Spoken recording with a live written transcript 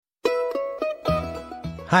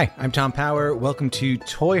Hi, I'm Tom Power. Welcome to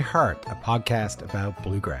Toy Heart, a podcast about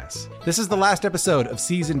bluegrass. This is the last episode of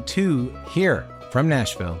season 2. Here from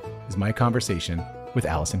Nashville is my conversation with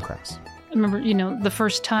Alison Krauss. I remember, the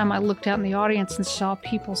first time I looked out in the audience and saw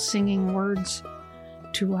people singing words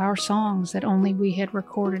to our songs that only we had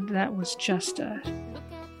recorded. That was just a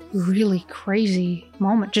really crazy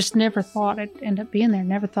moment. Just never thought it'd end up being there.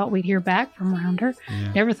 Never thought we'd hear back from Rounder.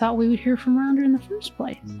 Yeah. Never thought we would hear from Rounder in the first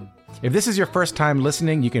place. If this is your first time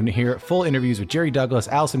listening, you can hear full interviews with Jerry Douglas,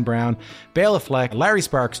 Alison Brown, Bela Fleck, Larry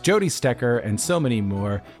Sparks, Jody Stecker, and so many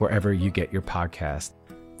more wherever you get your podcast.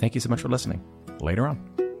 Thank you so much for listening. Later on.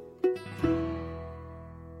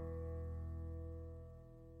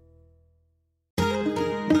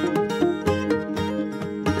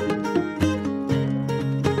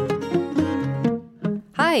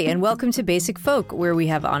 Hi, and welcome to Basic Folk, where we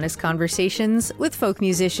have honest conversations with folk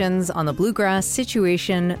musicians on the Bluegrass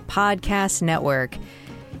Situation Podcast Network.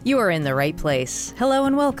 You are in the right place. Hello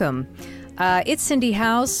and welcome. It's Cindy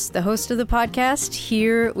House, the host of the podcast,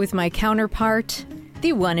 here with my counterpart,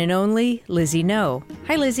 the one and only Lizzie No.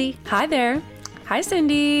 Hi, Lizzie. Hi there. Hi,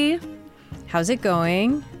 Cindy. How's it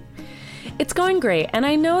going? It's going great, and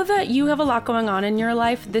I know that you have a lot going on in your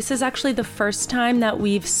life. This is actually the first time that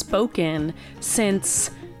we've spoken since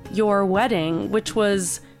your wedding, which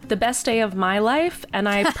was the best day of my life, and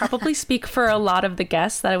I probably speak for a lot of the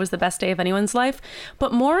guests that it was the best day of anyone's life.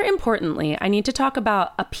 But more importantly, I need to talk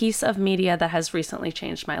about a piece of media that has recently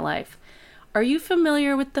changed my life. Are you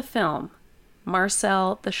familiar with the film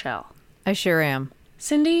Marcel the Shell? I sure am.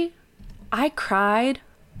 Cindy, I cried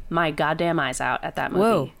my goddamn eyes out at that movie.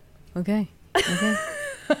 Whoa. Okay.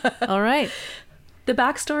 All right. The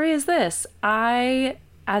backstory is this. I,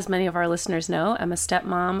 as many of our listeners know, am a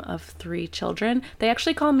stepmom of 3 children. They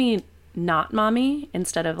actually call me not mommy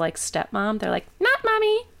instead of like stepmom. They're like, not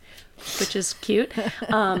mommy, which is cute.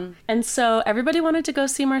 And so everybody wanted to go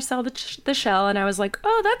see Marcel the Shell. And I was like,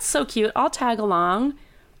 oh, that's so cute. I'll tag along.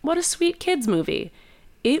 What a sweet kids movie.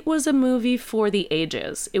 It was a movie for the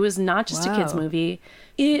ages. It was not just a kids movie.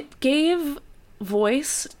 It gave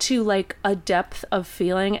voice to like a depth of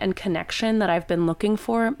feeling and connection that I've been looking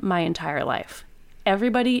for my entire life.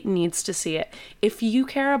 Everybody needs to see it. If you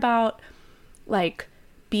care about like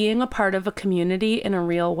being a part of a community in a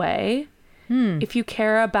real way, if you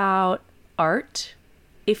care about art,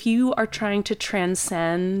 if you are trying to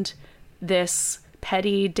transcend this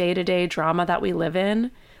petty day-to-day drama that we live in,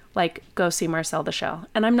 like go see Marcel the Shell.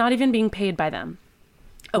 And I'm not even being paid by them.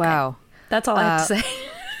 Okay. Wow. That's all I have to say.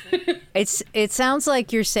 It sounds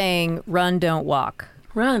like you're saying run, don't walk.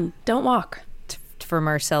 Run, don't walk. For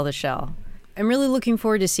Marcel the Shell. I'm really looking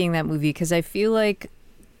forward to seeing that movie because I feel like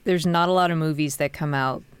there's not a lot of movies that come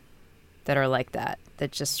out that are like that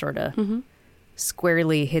just sort of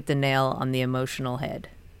squarely hit the nail on the emotional head.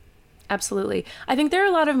 Absolutely. I think there are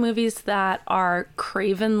a lot of movies that are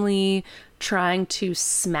cravenly trying to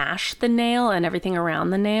smash the nail and everything around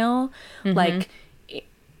the nail, like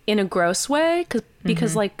in a gross way,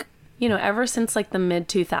 because like, ever since like the mid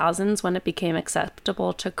 2000s when it became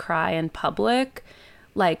acceptable to cry in public,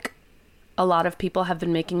 like a lot of people have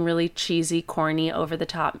been making really cheesy, corny, over the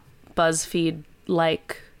top BuzzFeed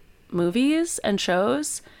like movies and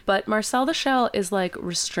shows. But Marcel the Shell is like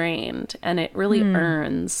restrained and it really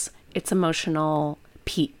earns its emotional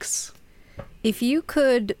peaks. If you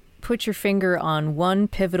could put your finger on one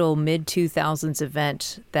pivotal mid-2000s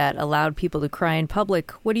event that allowed people to cry in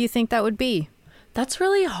public, what do you think that would be? That's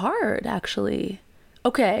really hard, actually.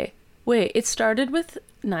 Okay, wait, it started with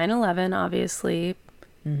 9/11, obviously.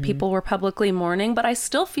 People were publicly mourning, but I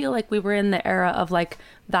still feel like we were in the era of like,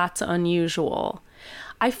 that's unusual.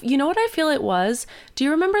 You know what I feel it was? Do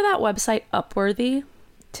you remember that website Upworthy?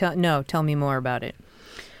 No, tell me more about it.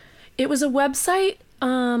 It was a website,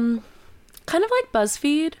 kind of like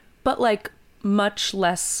BuzzFeed, but like much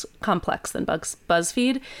less complex than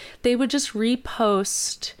BuzzFeed. They would just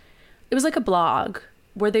repost. It was like a blog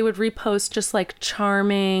where they would repost just like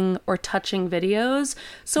charming or touching videos.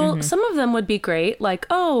 So some of them would be great. Like,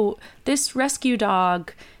 oh, this rescue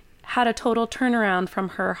dog had a total turnaround from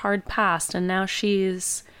her hard past and now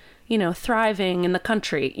she's, thriving in the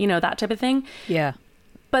country, that type of thing. Yeah.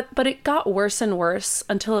 But it got worse and worse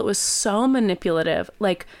until it was so manipulative.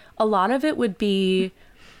 Like a lot of it would be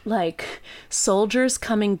like soldiers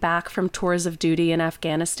coming back from tours of duty in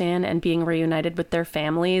Afghanistan and being reunited with their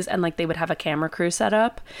families, and like they would have a camera crew set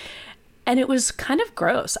up. And it was kind of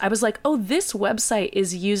gross. I was like, oh, this website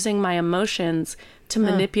is using my emotions to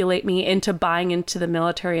manipulate me into buying into the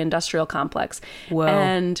military industrial complex. Whoa.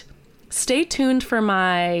 And stay tuned for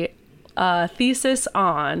my thesis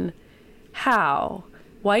on how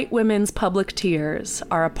white women's public tears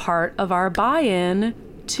are a part of our buy-in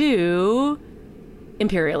to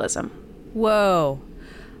imperialism. Whoa.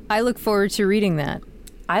 I look forward to reading that.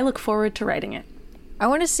 I look forward to writing it. I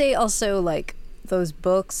want to say also, like, those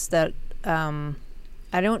books that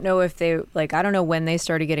I don't know if they, like, I don't know when they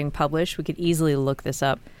started getting published. We could easily look this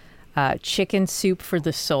up. Chicken Soup for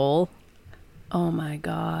the Soul. Oh my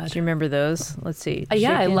God. Do you remember those? Let's see.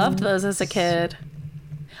 Yeah, I loved those as a kid.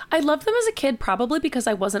 I loved them as a kid probably because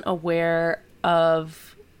I wasn't aware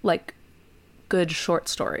of, like, good short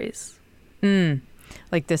stories.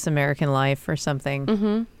 Like This American Life or something.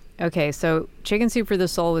 Mm-hmm. Okay, so Chicken Soup for the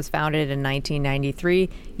Soul was founded in 1993.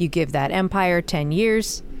 You give that empire 10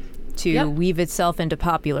 years to weave itself into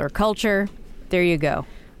popular culture. There you go.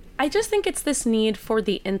 I just think it's this need for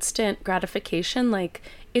the instant gratification. Like,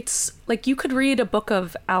 it's like you could read a book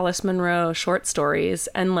of Alice Munro short stories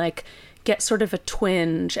and, like, get sort of a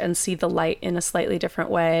twinge and see the light in a slightly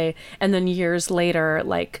different way. And then years later,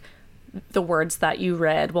 like, the words that you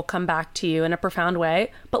read will come back to you in a profound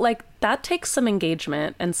way. But, like, that takes some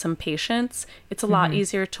engagement and some patience. It's a lot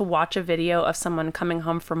easier to watch a video of someone coming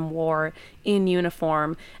home from war in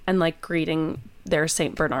uniform and, like, greeting their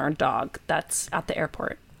St. Bernard dog that's at the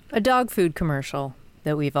airport. A dog food commercial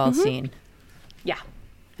that we've all seen. Yeah.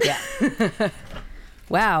 Yeah.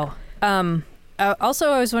 Wow.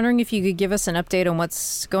 Also, I was wondering if you could give us an update on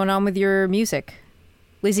what's going on with your music.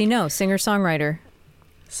 Lizzie No, singer-songwriter.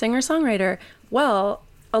 Singer-songwriter. Well,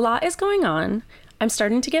 a lot is going on. I'm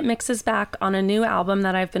starting to get mixes back on a new album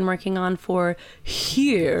that I've been working on for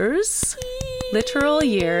years. Literal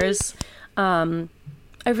years. I've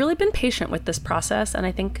really been patient with this process, and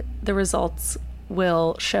I think the results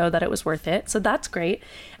will show that it was worth it. So that's great.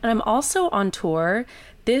 And I'm also on tour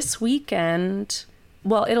this weekend.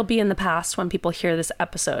 Well, it'll be in the past when people hear this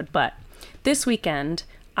episode, but this weekend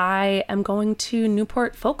I am going to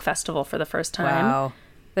Newport Folk Festival for the first time. Wow.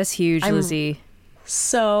 That's huge, Lizzie.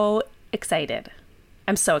 So excited.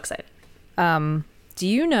 I'm so excited. Do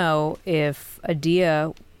you know if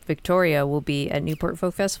Adia Victoria will be at Newport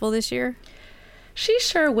Folk Festival this year? She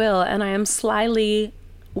sure will, and I am slyly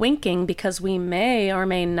winking because we may or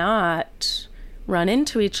may not run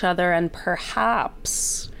into each other and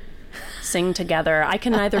perhaps sing together. I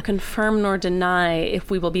can neither confirm nor deny if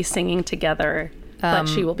we will be singing together, but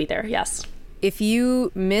she will be there, yes. If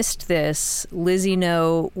you missed this, Lizzie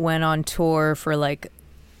No went on tour for, like,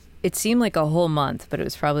 it seemed like a whole month, but it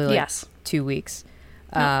was probably like 2 weeks.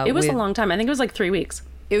 It was a long time. I think it was like 3 weeks.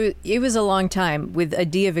 It was a long time with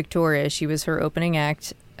Adia Victoria. She was her opening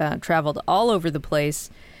act, traveled all over the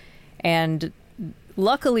place. And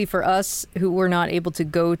luckily for us who were not able to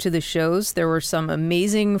go to the shows, there were some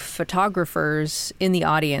amazing photographers in the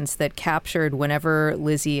audience that captured whenever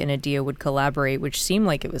Lizzie and Adia would collaborate, which seemed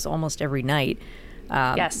like it was almost every night.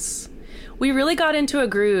 Yes. We really got into a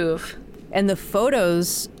groove. And the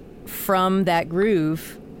photos from that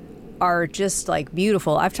groove are just, like,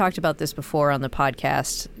 beautiful. I've talked about this before on the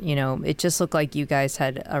podcast. You know, it just looked like you guys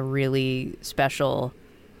had a really special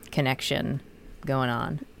connection going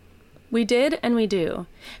on. We did, and we do.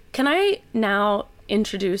 Can I now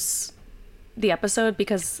introduce the episode?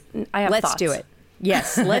 Because I have thoughts. Let's do it.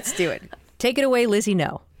 Yes, let's do it. Take it away, Lizzie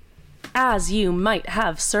No. As you might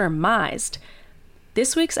have surmised,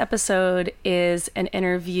 this week's episode is an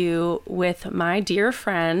interview with my dear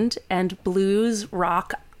friend and blues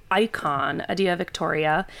rock icon, Adia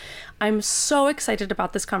Victoria. I'm so excited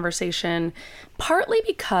about this conversation, partly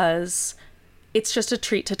because it's just a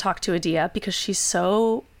treat to talk to Adia, because she's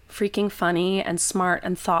so freaking funny and smart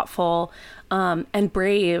and thoughtful, and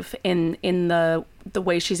brave in the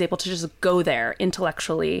way she's able to just go there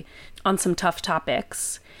intellectually on some tough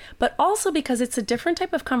topics. But also because it's a different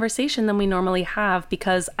type of conversation than we normally have,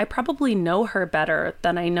 because I probably know her better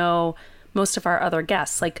than I know most of our other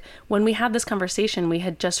guests. Like, when we had this conversation, we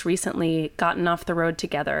had just recently gotten off the road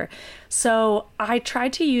together. So I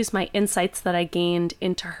tried to use my insights that I gained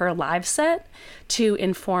into her live set to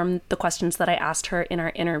inform the questions that I asked her in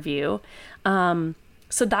our interview.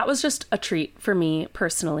 So that was just a treat for me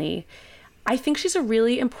personally. I think she's a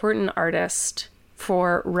really important artist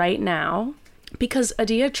for right now, because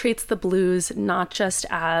Adia treats the blues not just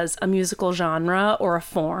as a musical genre or a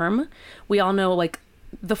form. We all know, like,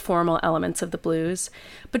 the formal elements of the blues,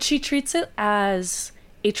 but she treats it as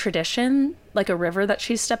a tradition, like a river that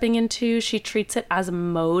she's stepping into. She treats it as a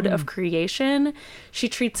mode of creation. She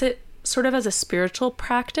treats it sort of as a spiritual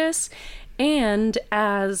practice and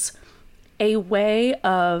as a way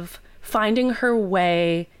of finding her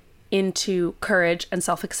way into courage and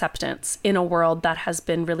self-acceptance in a world that has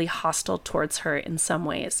been really hostile towards her in some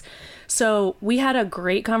ways. So we had a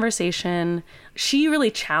great conversation. She really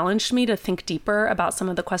challenged me to think deeper about some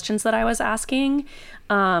of the questions that I was asking.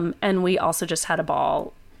 And we also just had a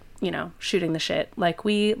ball, shooting the shit like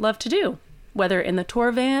we love to do, whether in the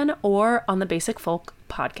tour van or on the Basic Folk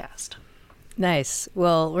podcast. Nice.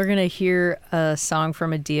 Well, we're going to hear a song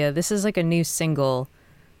from Adia. This is like a new single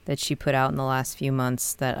that she put out in the last few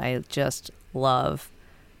months that I just love.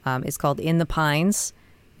 It's called In the Pines.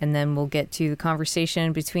 And then we'll get to the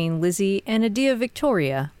conversation between Lizzie and Adia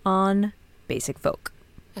Victoria on Basic Folk.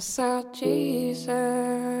 I saw Jesus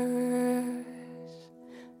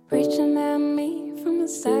preaching at me from a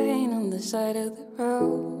sign on the side of the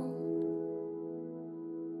road.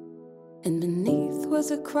 And beneath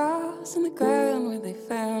was a cross on the ground where they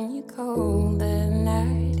found you cold. That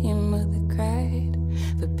night your mother cried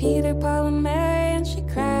for Peter, Paul, and Mary, and she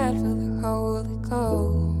cried for the Holy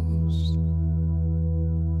Ghost.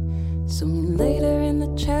 So later in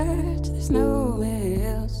the church, there's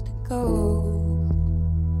nowhere else to go.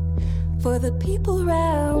 For the people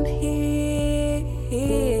round here,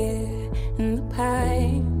 in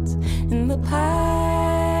the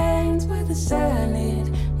pines where the sun it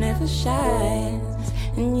never shines,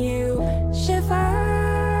 and you shiver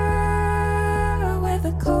where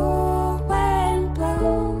the cold wind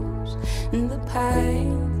blows. In the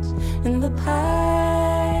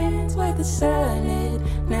pines where the sun it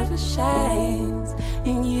never shines,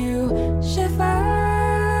 and you shiver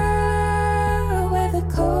where the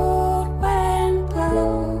cold wind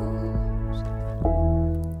blows.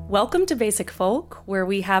 Welcome to Basic Folk, where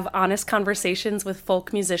we have honest conversations with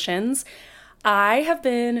folk musicians. I have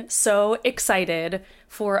been so excited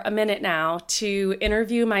for a minute now to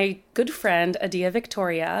interview my good friend, Adia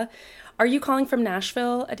Victoria. Are you calling from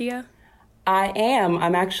Nashville, Adia? I am.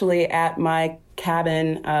 I'm actually at my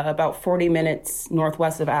cabin about 40 minutes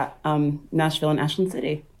northwest of Nashville in Ashland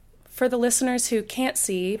City. For the listeners who can't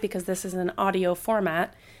see, because this is an audio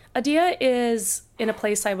format, Adia is in a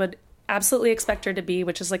place I would absolutely expect her to be,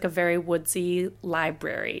 which is like a very woodsy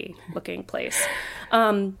library looking place.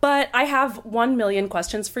 But I have 1 million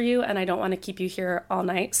questions for you, and I don't want to keep you here all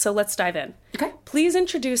night. So let's dive in. Okay. Please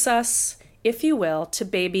introduce us, if you will, to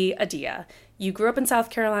baby Adia. You grew up in South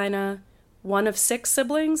Carolina, one of 6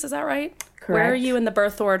 siblings, is that right? Correct. Where are you in the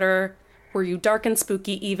birth order? Were you dark and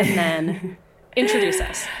spooky even then? Introduce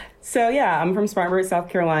us. So yeah, I'm from Spartanburg, South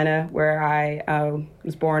Carolina, where I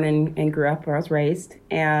was born and grew up, where I was raised.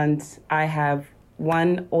 And I have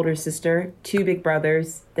 1 older sister, 2 big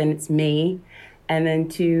brothers, then it's me, and then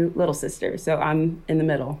 2 little sisters. So I'm in the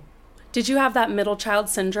middle. Did you have that middle child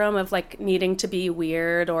syndrome of like needing to be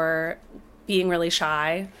weird or being really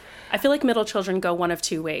shy? I feel like middle children go one of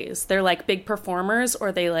 2 ways. They're like big performers,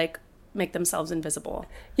 or they like make themselves invisible.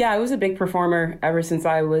 Yeah, I was a big performer ever since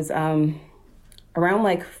I was around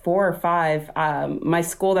like 4 or 5. My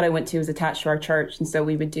school that I went to was attached to our church, and so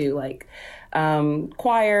we would do like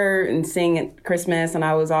choir and sing at Christmas, and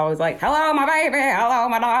I was always like, "Hello, my baby, hello,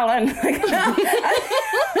 my darling."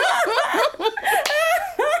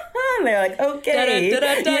 And they're like, "Okay."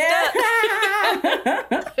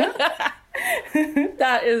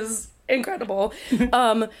 That is incredible.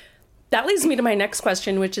 That leads me to my next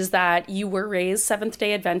question, which is that you were raised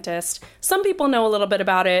Seventh-day Adventist. Some people know a little bit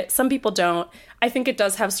about it. Some people don't. I think it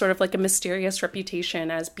does have sort of like a mysterious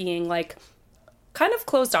reputation as being like kind of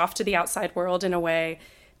closed off to the outside world in a way.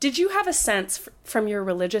 Did you have a sense from your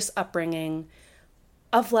religious upbringing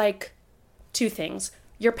of like 2 things?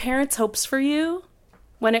 Your parents' hopes for you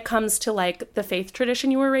when it comes to like the faith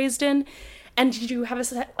tradition you were raised in? And did you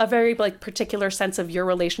have a very like particular sense of your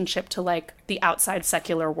relationship to like the outside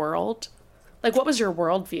secular world? Like, what was your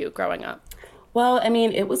worldview growing up? Well, I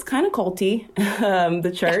mean, it was kind of culty,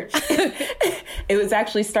 the church. It was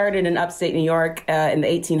actually started in upstate New York in the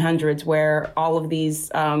 1800s, where all of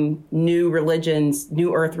these new religions,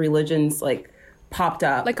 new earth religions, like popped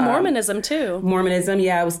up. Like Mormonism too. Mormonism,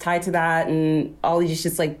 yeah, it was tied to that, and all these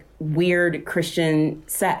just like weird Christian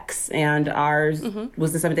sects, and ours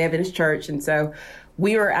was the Seventh-day Adventist Church, and so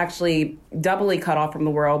we were actually doubly cut off from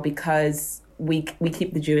the world because we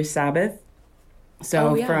keep the Jewish Sabbath.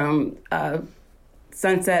 So from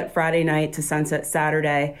sunset Friday night to sunset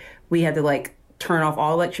Saturday, we had to like turn off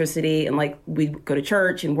all electricity, and like we'd go to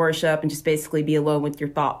church and worship and just basically be alone with your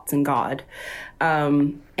thoughts and God.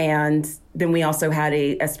 And then we also had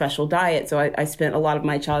a special diet. So I spent a lot of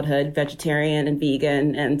my childhood vegetarian and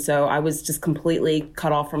vegan. And so I was just completely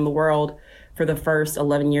cut off from the world for the first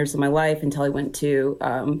 11 years of my life until I went to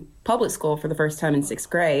public school for the first time in 6th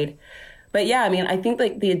grade. But yeah, I mean, I think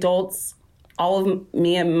like the adults all of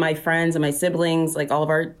me and my friends and my siblings, like all of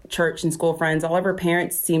our church and school friends, all of our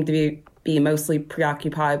parents seemed to be mostly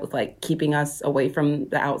preoccupied with like keeping us away from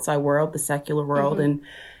the outside world, the secular world, and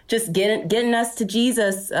just getting us to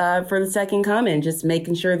Jesus for the second coming, just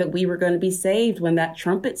making sure that we were going to be saved when that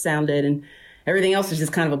trumpet sounded, and everything else was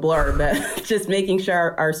just kind of a blur, but just making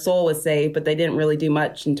sure our soul was saved. But they didn't really do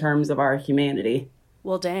much in terms of our humanity.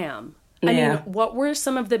 Well, damn. I mean, what were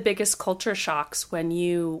some of the biggest culture shocks when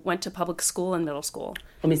you went to public school and middle school?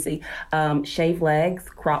 Let me see. Shaved legs,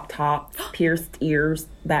 crop tops, pierced ears,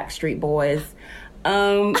 Backstreet Boys.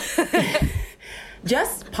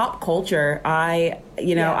 Just pop culture. I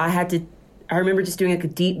remember just doing like a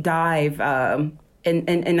deep dive in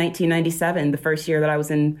 1997, the first year that I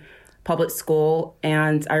was in public school.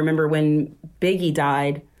 And I remember when Biggie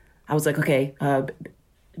died, I was like, okay,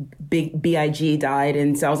 B.I.G. died,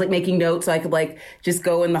 and so I was like making notes so I could like just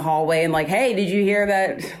go in the hallway and like, hey, did you hear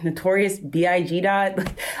that notorious B.I.G. died?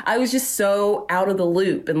 Like, I was just so out of the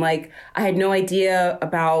loop, and like I had no idea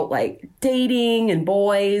about like dating and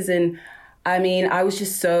boys, and I mean I was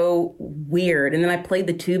just so weird. And then I played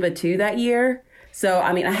the tuba too that year, so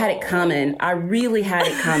I mean I had it coming. I really had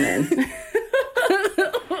it coming.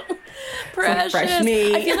 Precious. Fresh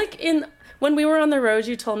me. I feel like when we were on the road,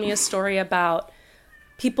 you told me a story about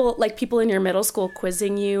people in your middle school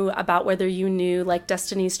quizzing you about whether you knew like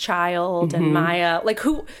Destiny's Child and Maya. Like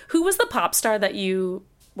who was the pop star that you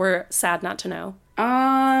were sad not to know?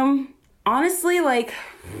 Honestly, like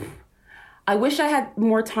I wish I had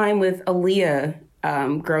more time with Aaliyah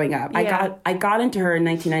growing up. Yeah. I got into her in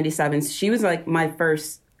 1997. She was like my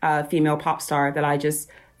first female pop star that I just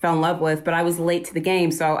fell in love with, but I was late to the game,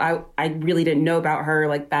 so I really didn't know about her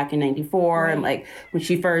like back in 94 and like when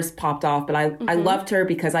she first popped off. But I loved her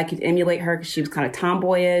because I could emulate her because she was kind of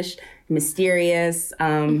tomboyish, mysterious.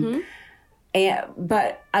 But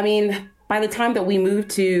I mean, by the time that we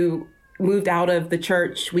moved out of the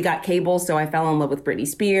church, we got cable, so I fell in love with Britney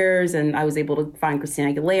Spears, and I was able to find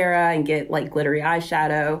Christina Aguilera and get like glittery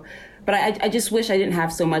eyeshadow. But I just wish I didn't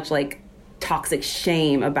have so much like toxic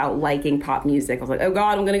shame about liking pop music. I was like, oh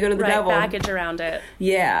God, I'm gonna go to the devil. Baggage around it.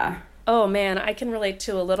 Yeah. Oh man, I can relate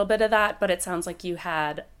to a little bit of that, but it sounds like you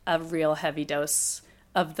had a real heavy dose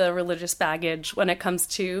of the religious baggage when it comes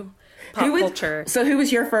to pop culture. So who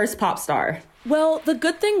was your first pop star? Well, the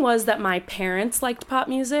good thing was that my parents liked pop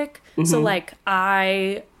music. So like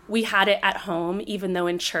we had it at home, even though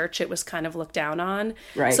in church it was kind of looked down on.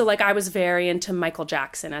 Right. So like I was very into Michael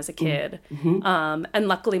Jackson as a kid. And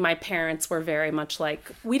luckily my parents were very much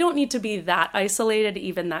like, we don't need to be that isolated,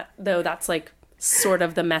 even though that's like sort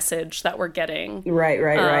of the message that we're getting.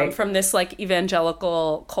 Right. From this like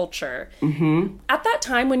evangelical culture. At that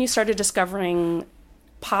time when you started discovering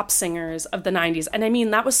pop singers of the 90s, and I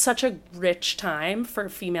mean that was such a rich time for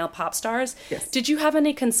female pop stars. Yes. Did you have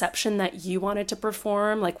any conception that you wanted to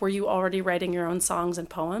perform? Like, were you already writing your own songs and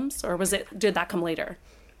poems, or did that come later?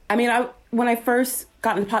 I mean, when I first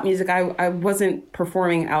got into pop music, I wasn't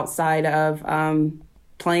performing outside of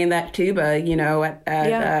playing that tuba,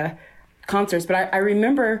 at concerts. But I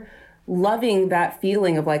remember loving that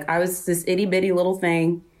feeling of like I was this itty bitty little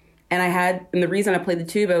thing. And the reason I played the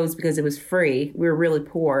tuba was because it was free. We were really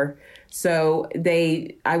poor. So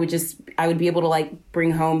I would be able to like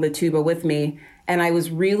bring home the tuba with me. And I was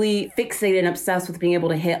really fixated and obsessed with being able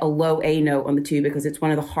to hit a low A note on the tuba because it's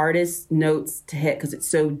one of the hardest notes to hit because it's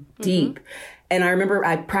so deep. And I remember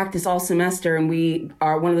I practiced all semester, and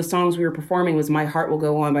one of the songs we were performing was My Heart Will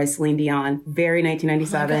Go On by Celine Dion, very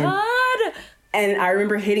 1997. Oh my God. And I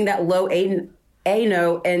remember hitting that low A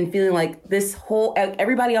note and feeling like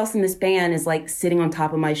everybody else in this band is like sitting on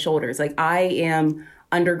top of my shoulders. Like I am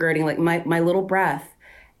undergirding like my little breath.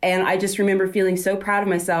 And I just remember feeling so proud of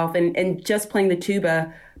myself and just playing the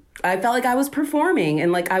tuba. I felt like I was performing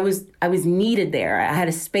and like I was needed there. I had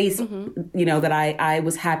a space, that I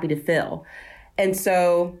was happy to fill. And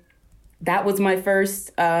so that was my first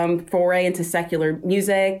foray into secular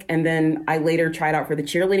music. And then I later tried out for the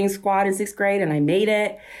cheerleading squad in 6th grade and I made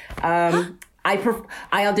it. I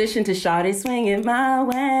auditioned to Sade Swinging My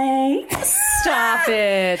Way. Stop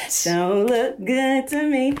it. Don't look good to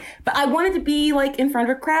me. But I wanted to be like in front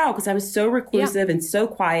of a crowd because I was so reclusive and so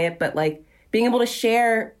quiet. But like being able to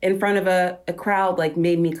share in front of a crowd like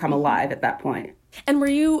made me come alive at that point. And were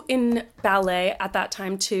you in ballet at that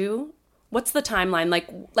time too? What's the timeline?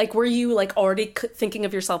 Like were you like already thinking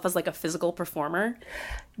of yourself as like a physical performer?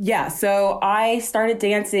 Yeah, so I started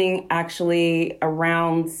dancing actually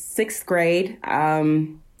around 6th grade,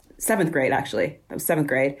 7th grade actually. That was 7th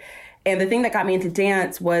grade. And the thing that got me into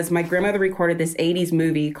dance was my grandmother recorded this 80s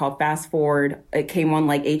movie called Fast Forward. It came on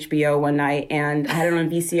like HBO one night and I had it on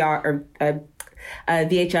VCR or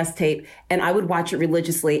VHS tape, and I would watch it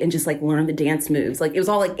religiously and just like learn the dance moves. Like it was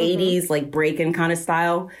all like 80s, like breaking kind of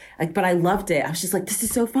style. Like, but I loved it. I was just like, this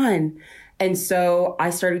is so fun. And so I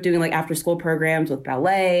started doing like after school programs with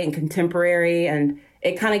ballet and contemporary, and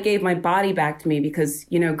it kind of gave my body back to me because,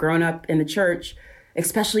 you know, growing up in the church,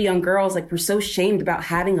 especially young girls, like we're so shamed about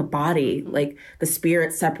having a body, like the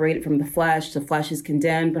spirit's separated from the flesh is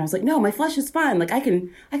condemned. But I was like, no, my flesh is fine. Like I can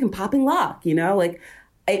pop and lock, you know, like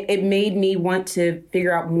it made me want to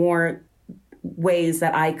figure out more ways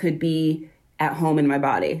that I could be at home in my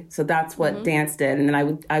body. So that's what dance did. And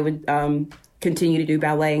then I would continue to do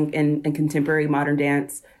ballet and contemporary modern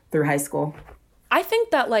dance through high school. I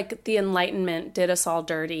think that like the Enlightenment did us all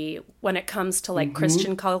dirty when it comes to like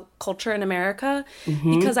Christian culture in America,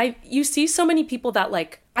 because you see so many people that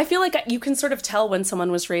like, I feel like you can sort of tell when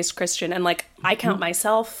someone was raised Christian, and like I count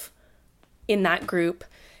myself in that group.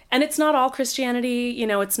 And it's not all Christianity, you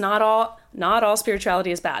know, it's not all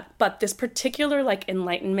spirituality is bad, but this particular like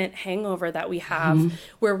Enlightenment hangover that we have,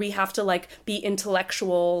 where we have to like be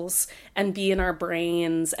intellectuals and be in our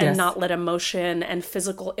brains and not let emotion and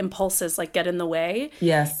physical impulses like get in the way,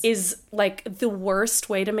 is like the worst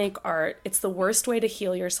way to make art. It's the worst way to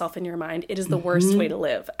heal yourself in your mind. It is the worst way to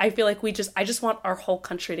live. I feel like I just want our whole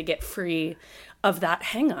country to get free of that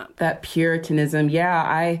hang up. That Puritanism. Yeah,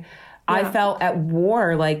 I felt at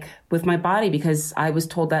war, like, with my body, because I was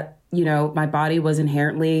told that, you know, my body was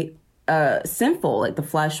inherently sinful, like the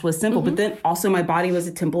flesh was sinful, but then also my body was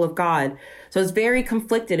a temple of God. So it was very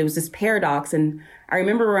conflicted. It was this paradox. And I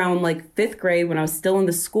remember around like 5th grade, when I was still in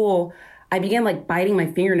the school, I began like biting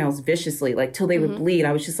my fingernails viciously, like till they would bleed.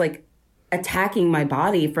 I was just like attacking my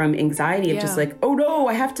body from anxiety of just like, oh no,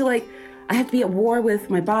 I have to be at war with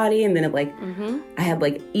my body. And then it like, I had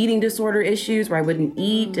like eating disorder issues where I wouldn't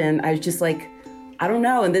eat. And I was just like, I don't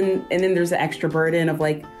know. And then there's the extra burden of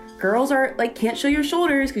like, girls are like, can't show your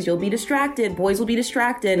shoulders because you'll be distracted. Boys will be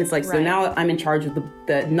distracted. And it's like, so now I'm in charge of the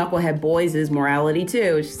knucklehead boys' morality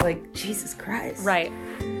too. It's just like, Jesus Christ. Right.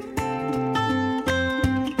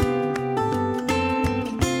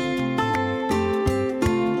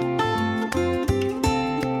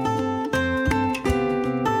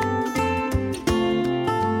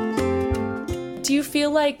 Do you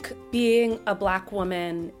feel like being a Black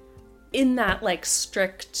woman in that like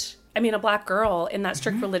strict, I mean, a Black girl in that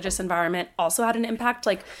strict religious environment also had an impact?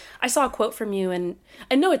 Like I saw a quote from you, and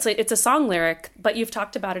I know it's a song lyric, but you've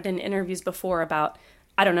talked about it in interviews before about,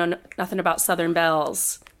 I don't know nothing about Southern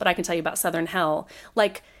Bells, but I can tell you about Southern Hell.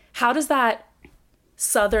 Like, how does that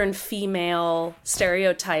Southern female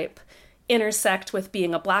stereotype intersect with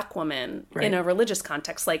being a Black woman in a religious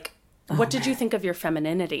context? Like, what did you think of your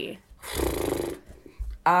femininity?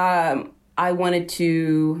 I wanted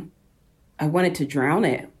to drown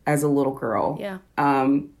it as a little girl. Yeah.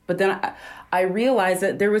 But then I realized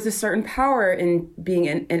that there was a certain power in being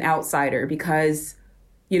an outsider, because,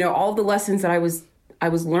 you know, all the lessons that I was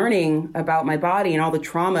learning about my body and all the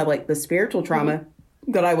trauma, like the spiritual trauma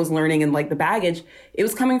that I was learning and like the baggage, it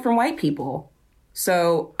was coming from white people.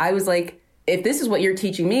 So I was like, if this is what you're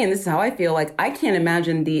teaching me and this is how I feel, like I can't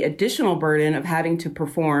imagine the additional burden of having to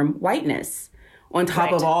perform whiteness on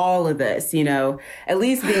top of all of this, you know. At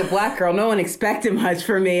least being a Black girl, no one expected much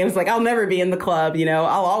from me. It was like, I'll never be in the club, you know.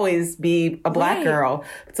 I'll always be a Black girl.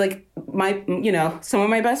 It's like some of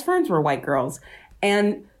my best friends were white girls.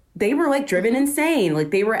 And they were like driven insane.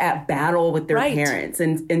 Like they were at battle with their parents.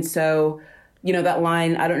 And so, you know, that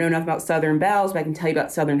line, I don't know enough about Southern Bells, but I can tell you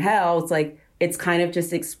about Southern Hell. It's like, it's kind of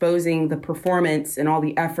just exposing the performance and all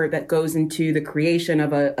the effort that goes into the creation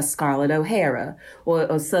of a Scarlett O'Hara or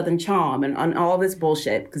a Southern Charm and all this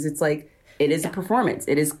bullshit. Because it's like, it is a performance.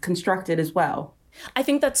 It is constructed as well. I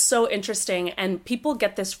think that's so interesting. And people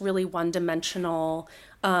get this really one-dimensional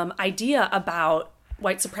idea about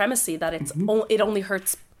white supremacy, that it only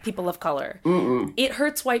hurts people of color. It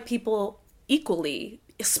hurts white people equally,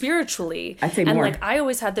 spiritually. I think more. And like, I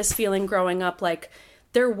always had this feeling growing up, like,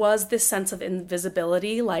 there was this sense of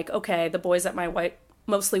invisibility, like, okay, the boys at my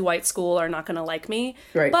mostly white school are not going to like me.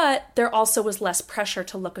 Right. But there also was less pressure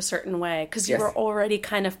to look a certain way because you were already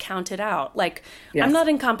kind of counted out. Like, I'm not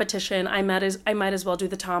in competition. I might as well do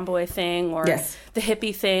the tomboy thing or the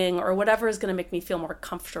hippie thing or whatever is going to make me feel more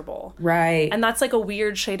comfortable. Right. And that's like a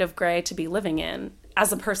weird shade of gray to be living in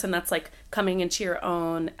as a person that's like coming into your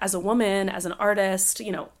own as a woman, as an artist,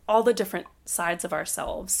 you know, all the different sides of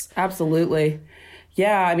ourselves. Absolutely.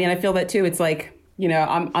 Yeah, I mean, I feel that too. It's like, you know,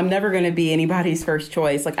 I'm never going to be anybody's first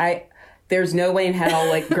choice. Like there's no way in hell,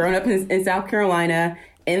 like growing up in South Carolina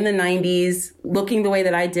in the 90s, looking the way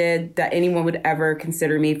that I did, that anyone would ever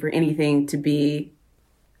consider me for anything to be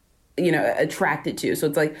attracted to. So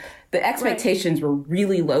it's like the expectations were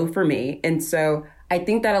really low for me. And so I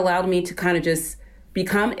think that allowed me to kind of just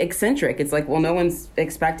become eccentric. It's like, well, no one's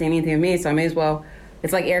expecting anything of me, so I may as well.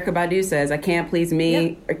 It's like Erykah Badu says, I can't please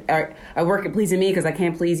me. Or I work at pleasing me because I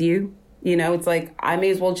can't please you. It's like, I may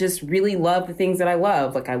as well just really love the things that I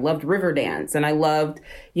love. Like I loved Riverdance, and I loved,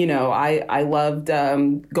 I loved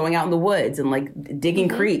going out in the woods and like digging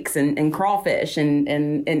creeks and crawfish and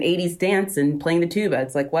 80s dance and playing the tuba.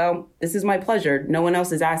 It's like, well, this is my pleasure. No one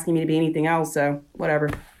else is asking me to be anything else, so whatever.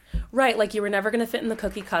 Right, like you were never going to fit in the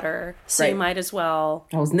cookie cutter, so you might as well.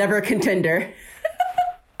 I was never a contender.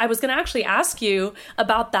 I was going to actually ask you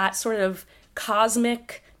about that sort of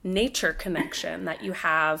cosmic nature connection that you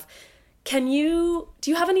have. Do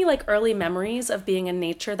you have any like early memories of being in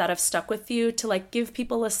nature that have stuck with you to like give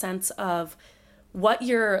people a sense of what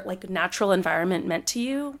your like natural environment meant to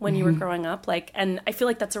you when you were growing up? Like, and I feel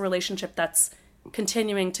like that's a relationship that's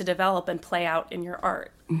continuing to develop and play out in your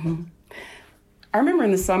art. Mm-hmm. I remember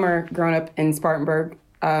in the summer growing up in Spartanburg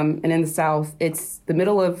and in the South, it's the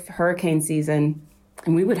middle of hurricane season,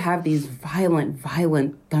 and we would have these violent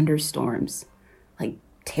thunderstorms, like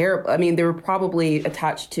terrible. I mean, they were probably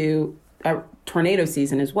attached to a tornado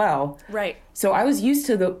season as well. Right. So I was used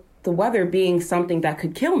to the weather being something that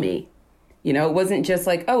could kill me. It wasn't just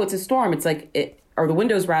like, oh, it's a storm. It's like, are the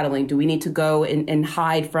windows rattling? Do we need to go and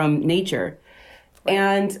hide from nature? Right.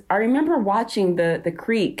 And I remember watching the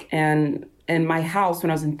creek and in my house when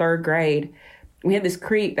I was in third grade. We had this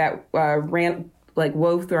creek that ran, like,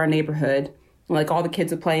 wove through our neighborhood. Like, all the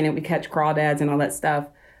kids would play in it. We'd catch crawdads and all that stuff.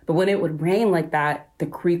 But when it would rain like that, the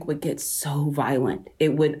creek would get so violent.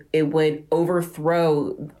 It would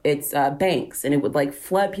overthrow its banks, and it would, like,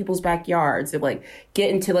 flood people's backyards. It would, like, get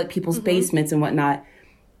into, like, people's basements and whatnot.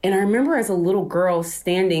 And I remember as a little girl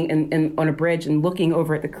standing on a bridge and looking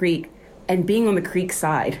over at the creek and being on the creek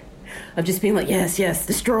side. Of just being like, yes,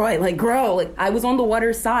 destroy, like grow. Like I was on the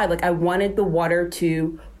water side. Like I wanted the water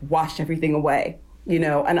to wash everything away,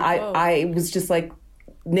 and I was just like,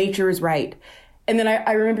 nature is right. And then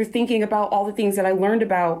I remember thinking about all the things that I learned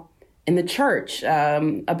about in the church,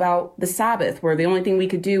 about the Sabbath, where the only thing we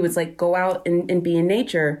could do was like go out and be in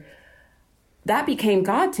nature. That became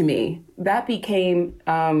God to me. That became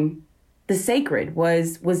the sacred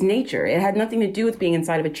was nature. It had nothing to do with being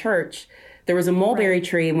inside of a church. There was a mulberry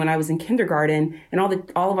tree when I was in kindergarten, and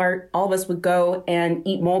all of us would go and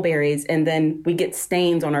eat mulberries, and then we get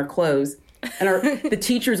stains on our clothes, and the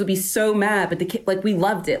teachers would be so mad, but we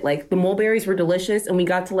loved it. Like the mulberries were delicious, and we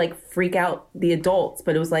got to like freak out the adults.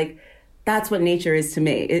 But it was like, that's what nature is to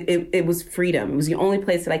me. It was freedom. It was the only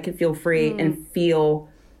place that I could feel free and feel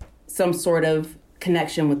some sort of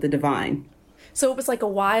connection with the divine. So it was like a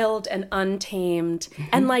wild and untamed,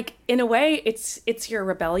 and like in a way, it's your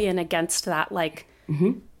rebellion against that like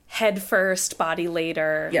head first, body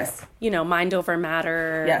later, yes, mind over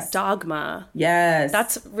matter, dogma. Yes,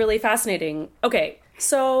 that's really fascinating. Okay,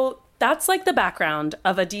 so that's like the background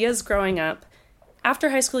of Adia's growing up.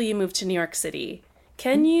 After high school, you moved to New York City.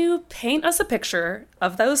 Can you paint us a picture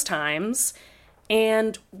of those times,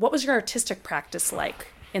 and what was your artistic practice like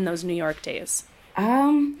in those New York days?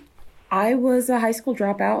 I was a high school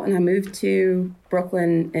dropout, and I moved to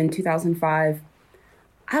Brooklyn in 2005.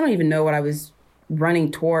 I don't even know what I was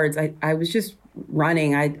running towards. I was just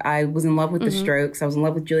running. I was in love with the Strokes. I was in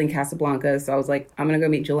love with Julian Casablanca. So I was like, I'm going to go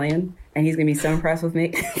meet Julian, and he's going to be so impressed with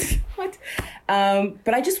me. What?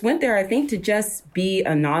 But I just went there, I think, to just be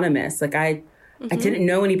anonymous. Like I didn't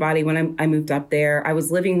know anybody when I moved up there. I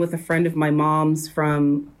was living with a friend of my mom's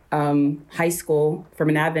from high school, from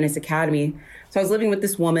an Adventist academy. So I was living with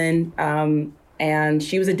this woman, and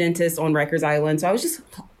she was a dentist on Rikers Island. So I was just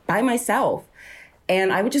by myself.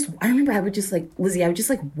 And I would just like, Lizzie, I would just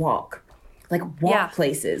like walk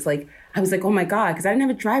places. Like, I was like, oh my God, because I didn't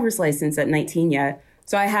have a driver's license at 19 yet.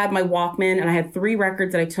 So I had my Walkman, and I had 3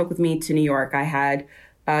 records that I took with me to New York. I had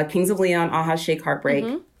Kings of Leon, Aha, Shake, Heartbreak.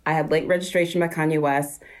 I had Late Registration by Kanye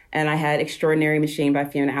West, and I had Extraordinary Machine by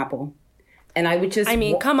Fiona Apple. And I would just...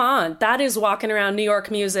 come on. That is walking around New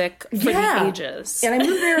York music for the ages. And I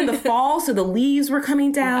moved there in the fall, so the leaves were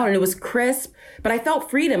coming down, and it was crisp. But I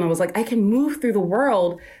felt freedom. I was like, I can move through the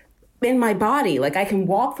world in my body. Like, I can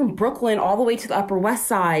walk from Brooklyn all the way to the Upper West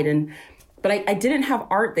Side. But I didn't have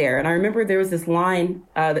art there. And I remember there was this line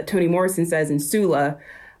that Toni Morrison says in Sula,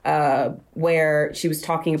 where she was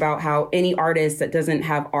talking about how any artist that doesn't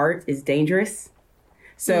have art is dangerous.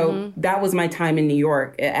 So that was my time in New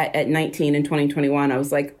York at 19 in 2021. I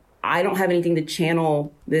was like, I don't have anything to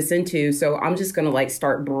channel this into. So I'm just going to like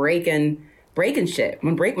start breaking shit. I'm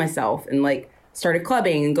going to break myself. And like, started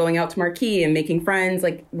clubbing and going out to Marquee and making friends,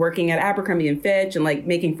 like working at Abercrombie and Fitch and like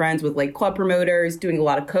making friends with like club promoters, doing a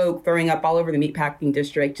lot of coke, throwing up all over the meatpacking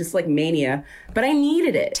district, just like mania. But I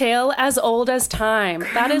needed it. Tale as old as time.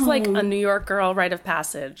 That is like a New York girl rite of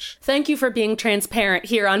passage. Thank you for being transparent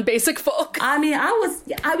here on Basic Folk. I mean, I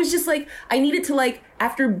was just like, I needed to like,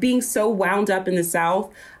 after being so wound up in the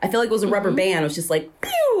South, I feel like it was a rubber band. It was just like,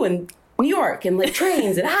 pew, and New York and like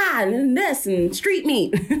trains and and this and street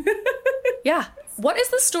meat. Yeah. What is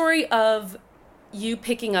the story of you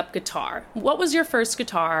picking up guitar? What was your first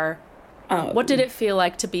guitar? What did it feel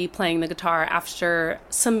like to be playing the guitar after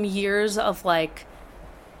some years of like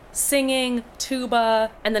singing,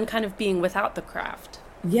 tuba, and then kind of being without the craft?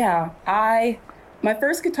 Yeah, my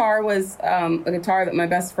first guitar was a guitar that my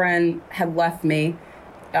best friend had left me.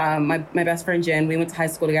 My best friend Jen, we went to high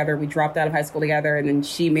school together. We dropped out of high school together, and then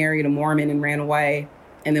she married a Mormon and ran away,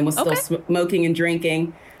 and then was still smoking and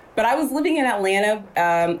drinking. But I was living in Atlanta,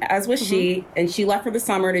 as was she, and she left for the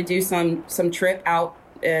summer to do some trip out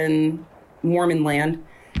in Mormon land,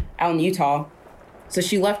 out in Utah. So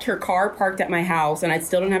she left her car parked at my house, and I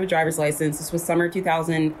still don't have a driver's license. This was summer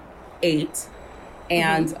 2008.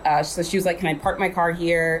 And so she was like, can I park my car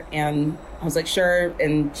here? And I was like, sure.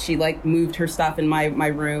 And she like moved her stuff in my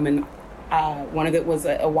room, and one of it was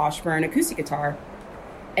a Washburn acoustic guitar.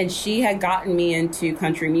 And she had gotten me into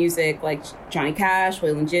country music, like Johnny Cash,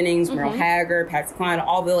 Waylon Jennings, Merle Haggard, Patsy Cline,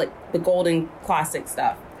 all the like the golden classic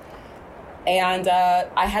stuff. And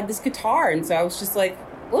I had this guitar, and so I was just like,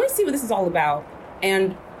 let me see what this is all about.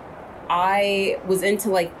 And I was into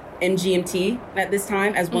like MGMT at this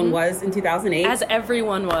time, as one was in 2008. As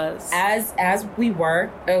everyone was. As we were.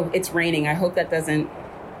 Oh, it's raining. I hope that doesn't.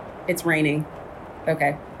 It's raining.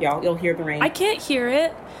 Okay, you'll hear the rain. I can't hear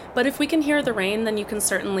it, but if we can hear the rain, then you can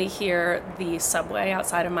certainly hear the subway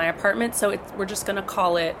outside of my apartment. So we're just going to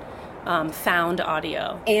call it found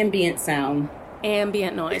audio. Ambient sound.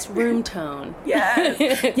 Ambient noise. Room tone. Yes.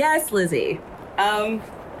 Yes, Lizzie.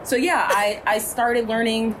 So yeah, I started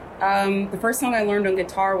learning. The first song I learned on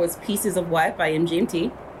guitar was Pieces of What by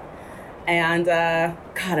MGMT. And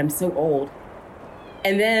God, I'm so old.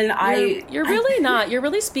 And then You're really not. You're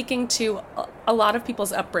really speaking to a lot of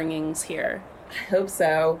people's upbringings here. I hope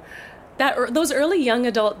so. Those early young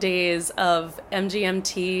adult days of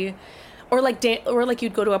MGMT, or like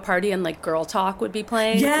you'd go to a party and like Girl Talk would be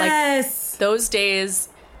playing. Yes. Like, those days.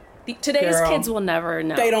 Today's kids will never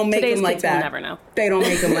know. They don't make them like that. Will never know. They don't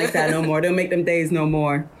make them like that no more. They don't make them days no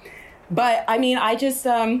more. But I mean, I just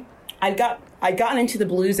I'd gotten into the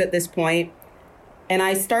blues at this point. And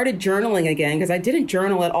I started journaling again, because I didn't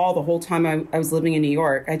journal at all the whole time I was living in New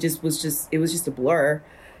York. It was just a blur.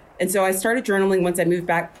 And so I started journaling once I moved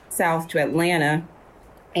back south to Atlanta.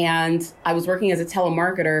 And I was working as a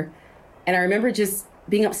telemarketer. And I remember just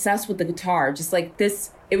being obsessed with the guitar. Just like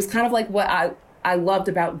this, it was kind of like what I loved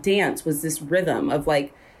about dance, was this rhythm of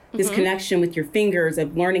like this connection with your fingers,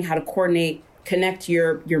 of learning how to coordinate, connect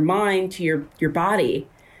your mind to your body.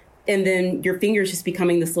 And then your fingers just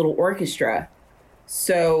becoming this little orchestra.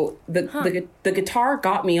 So the guitar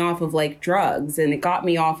got me off of like drugs, and it got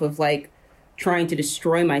me off of like trying to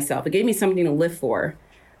destroy myself. It gave me something to live for,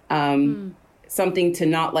 something to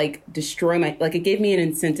not like destroy like it gave me an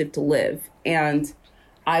incentive to live. And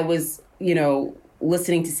I was,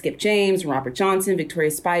 listening to Skip James, Robert Johnson,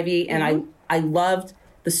 Victoria Spivey, and I loved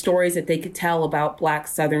the stories that they could tell about Black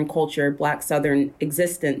Southern culture, Black Southern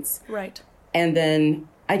existence. Right. And then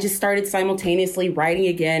I just started simultaneously writing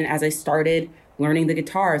again as I started learning the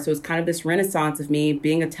guitar. So it's kind of this renaissance of me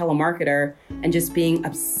being a telemarketer and just being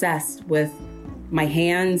obsessed with my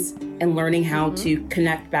hands and learning how to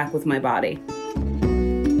connect back with my body.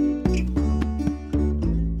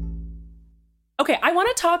 Okay, I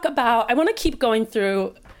want to keep going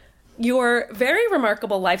through your very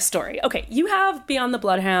remarkable life story. Okay, you have Beyond the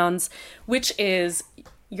Bloodhounds, which is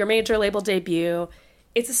your major label debut.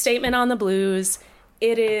 It's a statement on the blues.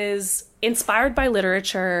 It is inspired by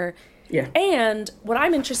literature. Yeah. And what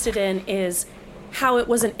I'm interested in is how it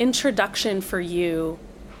was an introduction for you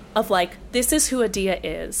of like, this is who Adia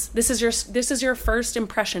is. This is your first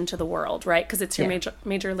impression to the world, right? Because it's your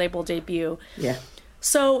major label debut. Yeah.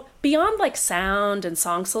 So beyond like sound and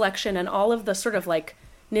song selection and all of the sort of like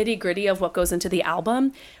nitty gritty of what goes into the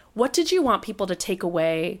album, what did you want people to take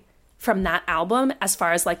away from that album as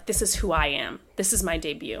far as like, this is who I am. This is my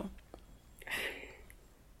debut.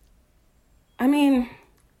 I mean,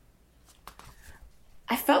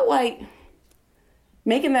 I felt like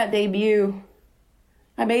making that debut,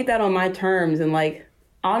 I made that on my terms. And like,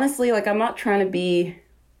 honestly, like, I'm not trying to be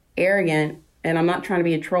arrogant and I'm not trying to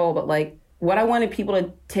be a troll, but like, what I wanted people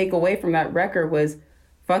to take away from that record was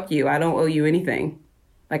fuck you. I don't owe you anything.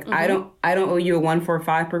 Like, I don't owe you a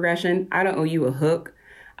 1-4-5 progression. I don't owe you a hook.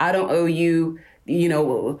 I don't owe you, you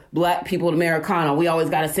know, black people in Americana. We always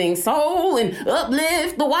got to sing soul and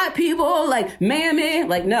uplift the white people. Like, mammy.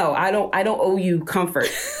 Like, no, I don't owe you comfort.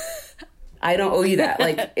 I don't owe you that.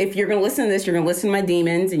 Like, if you're going to listen to this, you're going to listen to my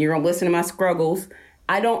demons and you're going to listen to my struggles.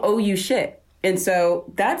 I don't owe you shit. And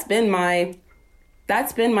so that's been my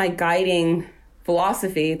guiding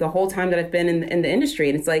philosophy the whole time that I've been in the industry.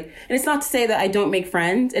 And it's like, and it's not to say that I don't make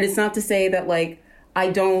friends. And it's not to say that, like, I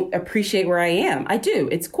don't appreciate where I am. I do.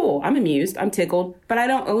 It's cool. I'm amused. I'm tickled. But I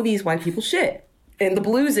don't owe these white people shit. And the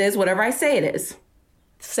blues is whatever I say it is.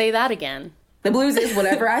 Say that again. The blues is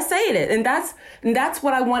whatever I say it is. And that's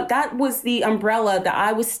what I want. That was the umbrella that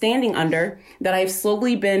I was standing under, that I've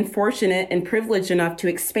slowly been fortunate and privileged enough to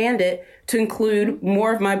expand it to include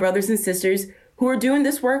more of my brothers and sisters who are doing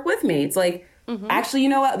this work with me. It's like, actually, you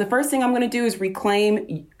know what? The first thing I'm going to do is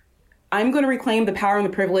reclaim the power and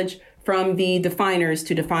the privilege from the definers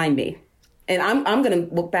to define me. And I'm going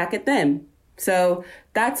to look back at them. So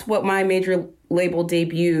that's what my major label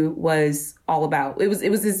debut was all about. It was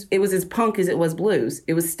as punk as it was blues.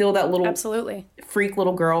 It was still that little absolutely freak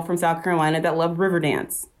little girl from South Carolina that loved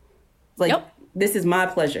Riverdance. Like, This is my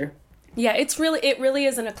pleasure. Yeah, it really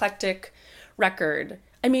is an eclectic record.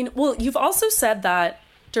 I mean, well, you've also said that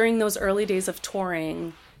during those early days of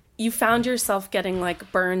touring, you found yourself getting,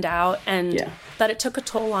 like, burned out and that it took a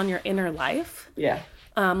toll on your inner life. Yeah.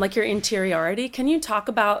 Like your interiority. Can you talk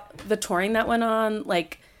about the touring that went on?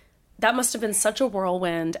 Like, that must have been such a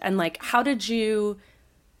whirlwind. And, like, how did you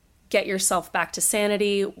get yourself back to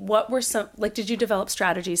sanity? What were some, like, did you develop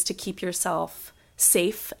strategies to keep yourself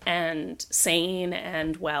safe and sane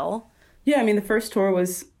and well? Yeah, I mean, the first tour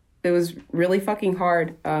was really fucking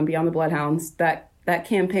hard, Beyond the Bloodhounds. That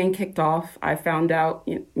campaign kicked off. I found out,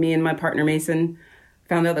 me and my partner Mason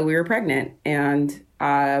found out that we were pregnant, and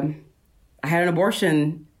I had an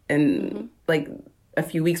abortion like a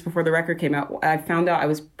few weeks before the record came out. I found out I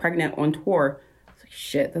was pregnant on tour. I was like,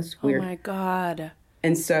 shit, that's weird. Oh my God.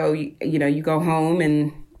 And so, you go home,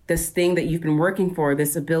 and this thing that you've been working for,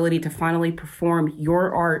 this ability to finally perform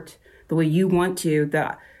your art the way you want to,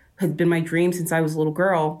 that has been my dream since I was a little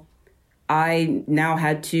girl, I now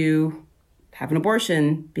had to have an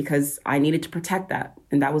abortion because I needed to protect that.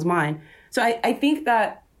 And that was mine. So I think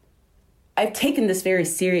that I've taken this very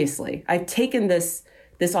seriously. I've taken this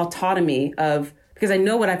autonomy because I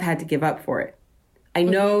know what I've had to give up for it. I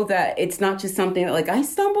know that it's not just something that, like, I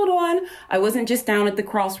stumbled on. I wasn't just down at the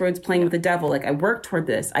crossroads playing with the devil. Like, I worked toward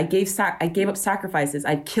this. I gave up sacrifices.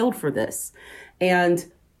 I killed for this. And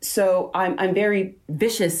so I'm very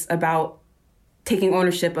vicious about taking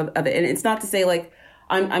ownership of it. And it's not to say, like,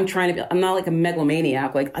 I'm not like a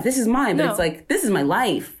megalomaniac, like, this is mine, but It's like, this is my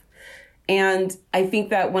life. And I think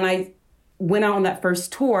that when I went out on that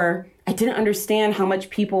first tour, I didn't understand how much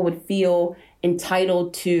people would feel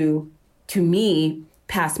entitled to me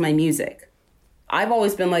past my music. I've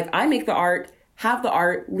always been like, I make the art, have the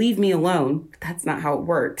art, leave me alone. That's not how it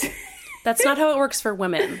worked. That's not how it works for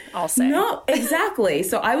women, I'll say. No, exactly.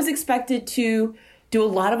 So I was expected to do a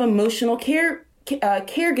lot of emotional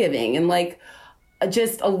caregiving, and, like,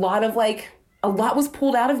 just a lot was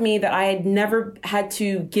pulled out of me that I had never had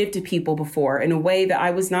to give to people before, in a way that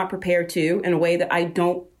I was not prepared to, in a way that I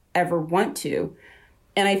don't ever want to.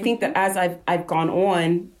 And I think that as I've gone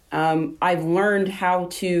on, I've learned how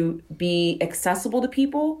to be accessible to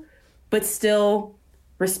people, but still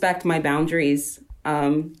respect my boundaries.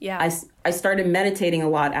 I started meditating a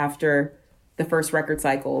lot after the first record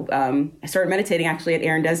cycle. I started meditating actually at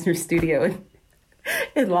Aaron Dessner's studio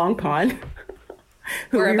in Long Pond.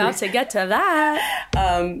 We're about to get to that.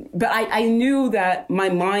 But I knew that my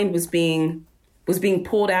mind was being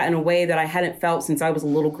pulled at in a way that I hadn't felt since I was a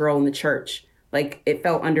little girl in the church. Like, it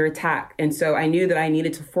felt under attack. And so I knew that I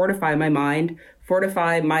needed to fortify my mind,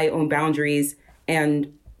 fortify my own boundaries,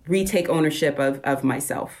 and retake ownership of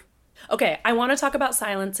myself. Okay, I want to talk about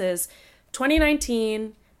Silences.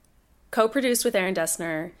 2019, co-produced with Aaron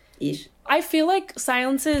Dessner. Eesh. I feel like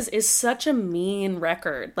Silences is such a mean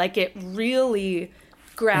record. Like, it really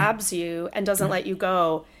grabs you and doesn't let you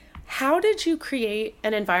go. How did you create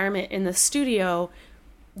an environment in the studio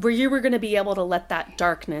where you were going to be able to let that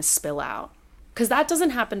darkness spill out? Because that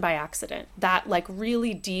doesn't happen by accident. That, like,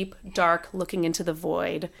 really deep, dark, looking into the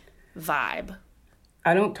void vibe.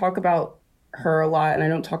 I don't talk about her a lot, and I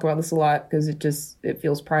don't talk about this a lot because it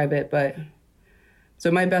feels private, but... So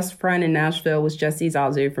my best friend in Nashville was Jesse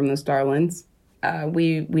Zazu from the Starlings.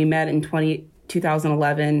 We met in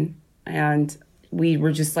 2011, and we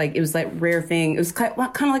were just like, it was like rare thing. It was kind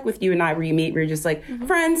of like with you and I, where you meet, where you're just like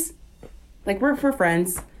friends, Like, we're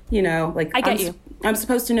friends, you know, like, I get you. I'm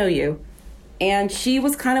supposed to know you. And she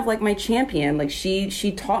was kind of like my champion. Like,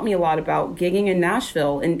 she taught me a lot about gigging in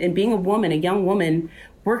Nashville and being a woman, a young woman,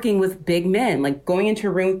 working with big men, like going into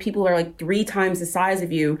a room with people who are like 3 times the size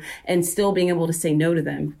of you and still being able to say no to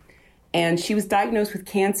them. And she was diagnosed with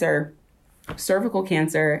cancer, cervical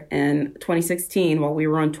cancer, in 2016 while we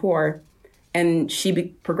were on tour. And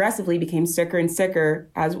she progressively became sicker and sicker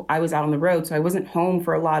as I was out on the road. So I wasn't home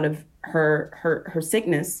for a lot of her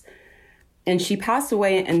sickness. And she passed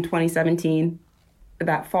away in 2017,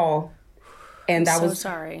 that fall. And that was... So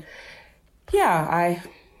sorry. Yeah,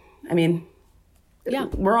 I mean... Yeah.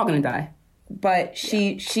 We're all going to die. But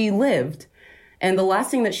she lived. And the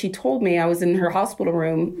last thing that she told me, I was in her hospital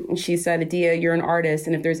room, and she said, Adia, you're an artist,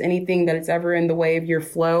 and if there's anything that it's ever in the way of your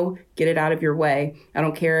flow, get it out of your way. I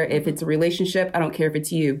don't care if it's a relationship. I don't care if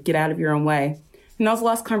it's you. Get out of your own way. And that was the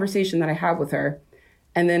last conversation that I had with her.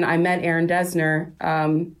 And then I met Aaron Dessner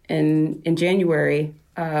in January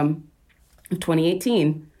of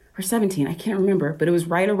 2018 or 17. I can't remember, but it was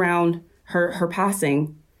right around her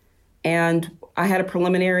passing. And I had a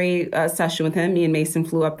preliminary session with him. Me and Mason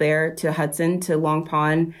flew up there to Hudson, to Long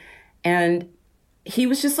Pond. And he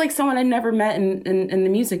was just like someone I'd never met in the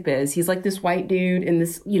music biz. He's like this white dude in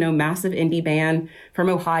this, you know, massive indie band from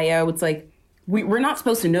Ohio. It's like, we're not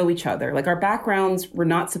supposed to know each other. Like, our backgrounds were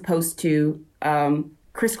not supposed to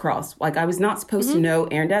crisscross. Like, I was not supposed to know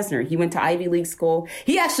Aaron Dessner. He went to Ivy League school.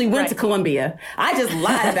 He actually went to Columbia. I just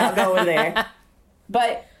lied about going there.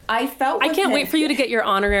 But I felt... I can't wait for you to get your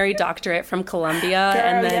honorary doctorate from Columbia,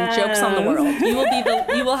 and then jokes on the world.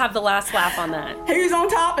 You will have the last laugh on that. Who's on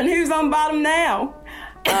top and who's on bottom now?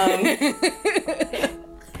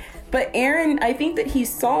 But Aaron, I think that he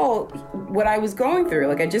saw what I was going through.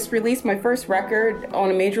 Like, I just released my first record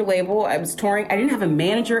on a major label. I was touring. I didn't have a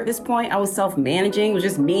manager at this point. I was self-managing. It was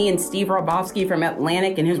just me and Steve Robofsky from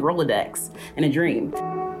Atlantic and his Rolodex and a dream.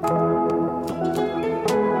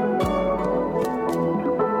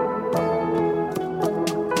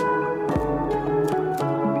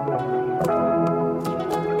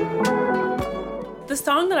 The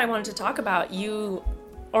song that I wanted to talk about, you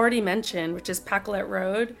already mentioned, which is Pacolet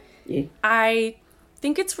Road. Yeah. I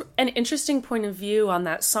think it's an interesting point of view on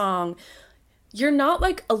that song. You're not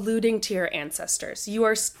like alluding to your ancestors. You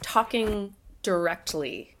are talking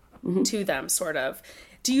directly to them, sort of.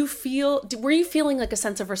 Were you feeling like a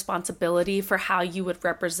sense of responsibility for how you would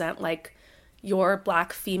represent like your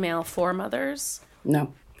Black female foremothers?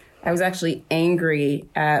 No. I was actually angry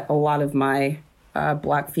at a lot of my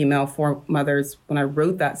Black female foremothers when I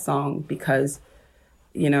wrote that song because,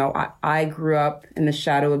 you know, I grew up in the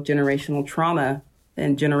shadow of generational trauma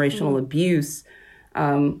and generational abuse,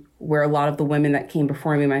 where a lot of the women that came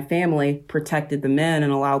before me in my family protected the men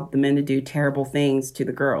and allowed the men to do terrible things to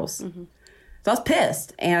the girls. So I was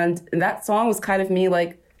pissed. And that song was kind of me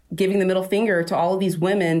like giving the middle finger to all of these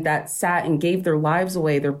women that sat and gave their lives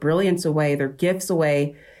away, their brilliance away, their gifts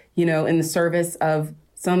away, you know, in the service of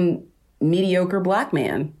some mediocre Black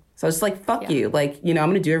man. So it's like, fuck you. Like, you know, I'm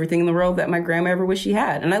going to do everything in the world that my grandma ever wished she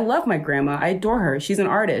had. And I love my grandma. I adore her. She's an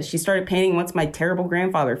artist. She started painting once my terrible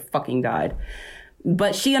grandfather fucking died.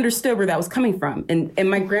 But she understood where that was coming from. And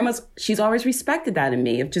my grandma's, she's always respected that in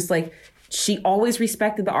me, of just like, she always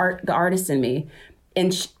respected the artist in me.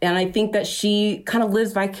 And I think that she kind of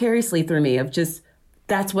lives vicariously through me, of just,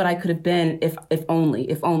 that's what I could have been if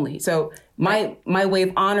only. So my way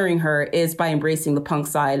of honoring her is by embracing the punk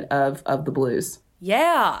side of the blues.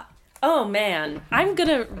 Yeah. Oh, man. I'm going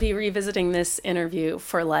to be revisiting this interview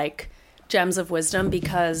for, like, gems of wisdom,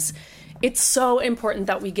 because it's so important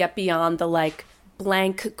that we get beyond the, like,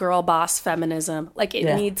 blank girl boss feminism. Like,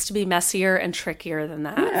 it needs to be messier and trickier than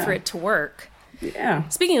that for it to work. Yeah.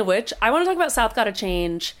 Speaking of which, I want to talk about South Gotta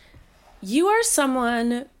Change. You are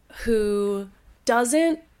someone who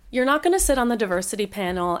you're not going to sit on the diversity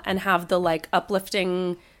panel and have the, like,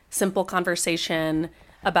 uplifting, simple conversation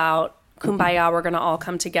about kumbaya, we're going to all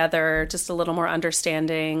come together, just a little more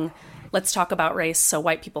understanding. Let's talk about race so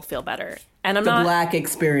white people feel better. And I'm not... Black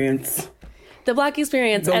experience. The Black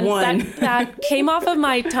experience. The and one. that came off of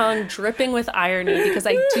my tongue dripping with irony, because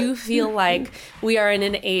I do feel like we are in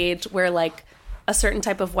an age where, like, a certain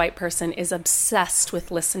type of white person is obsessed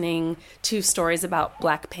with listening to stories about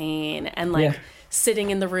Black pain and, like,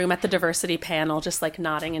 sitting in the room at the diversity panel, just, like,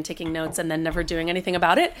 nodding and taking notes and then never doing anything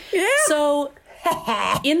about it. Yeah. So...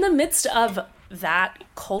 in the midst of that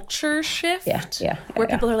culture shift, where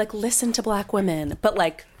people are like, listen to Black women, but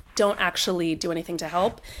like don't actually do anything to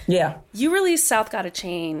help. Yeah. You released South Gotta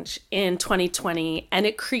Change in 2020, and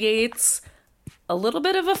it creates a little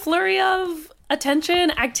bit of a flurry of attention,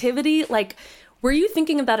 activity. Like, Were you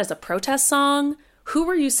thinking of that as a protest song? Who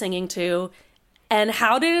were you singing to? And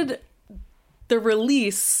how did the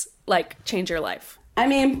release like change your life? I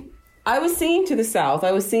mean, I was singing to the South.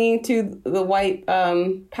 I was singing to the white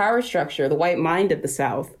power structure, the white mind of the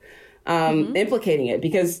South, implicating it,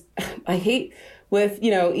 because I hate with,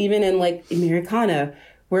 even in like Americana,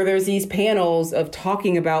 where there's these panels of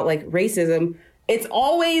talking about like racism, it's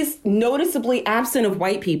always noticeably absent of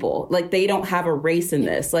white people. Like they don't have a race in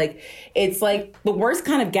this. Like it's like the worst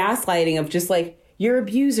kind of gaslighting of just like your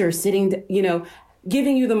abuser sitting,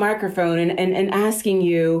 giving you the microphone and asking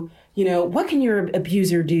you, what can your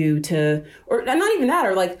abuser do to, or not even that,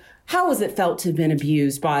 or like, how has it felt to have been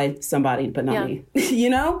abused by somebody, but not me?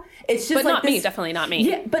 It's just but like not me, definitely not me.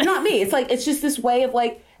 Yeah, but not me. It's like, it's just this way of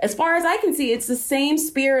like, as far as I can see, it's the same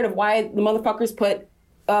spirit of why the motherfuckers put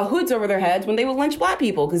hoods over their heads when they would lynch black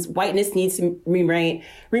people, because whiteness needs to remain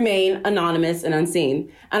anonymous and unseen.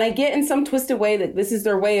 And I get in some twisted way that this is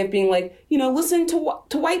their way of being like, listen to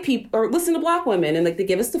white people or listen to black women. And like they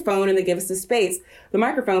give us the phone and they give us the space, the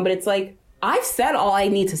microphone. But it's like, I've said all I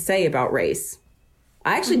need to say about race.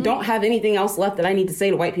 I actually don't have anything else left that I need to say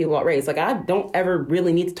to white people about race. Like I don't ever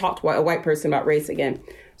really need to talk to a white person about race again.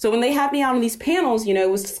 So when they have me out on these panels, it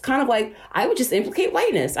was just kind of like, I would just implicate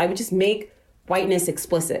whiteness. I would just make whiteness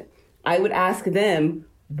explicit. I would ask them,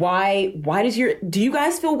 do you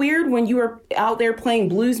guys feel weird when you are out there playing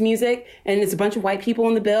blues music and it's a bunch of white people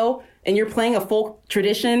in the bill and you're playing a folk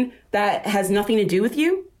tradition that has nothing to do with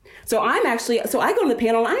you? So I go to the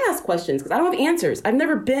panel and I ask questions because I don't have answers. I've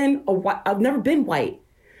never been white,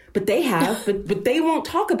 but they have, but they won't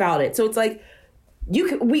talk about it. So it's like,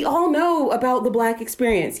 we all know about the black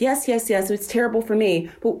experience. Yes. It's terrible for me.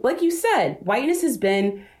 But like you said, whiteness has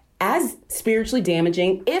been as spiritually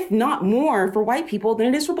damaging, if not more, for white people than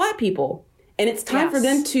it is for black people. And it's time for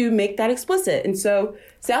them to make that explicit. And so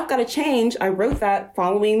South Gotta Change, I wrote that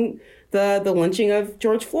following the lynching of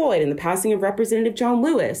George Floyd and the passing of Representative John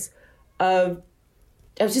Lewis. I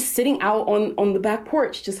was just sitting out on the back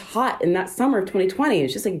porch, just hot in that summer of 2020. It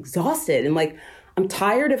was just like exhausted. And like, I'm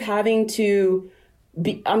tired of having to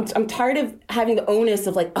I'm tired of having the onus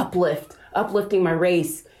of like uplifting my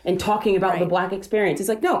race and talking about the black experience. It's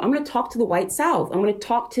like, no, I'm going to talk to the white South. I'm going to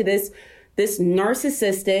talk to this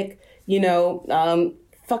narcissistic,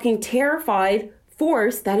 fucking terrified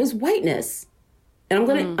force that is whiteness. And I'm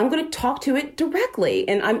going to talk to it directly.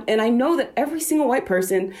 And I know that every single white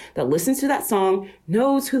person that listens to that song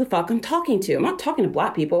knows who the fuck I'm talking to. I'm not talking to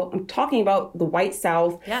black people. I'm talking about the white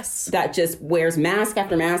South that just wears mask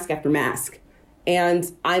after mask after mask.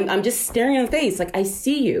 And I'm just staring in the face. Like, I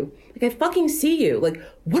see you. Like, I fucking see you. Like,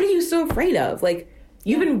 what are you so afraid of? Like,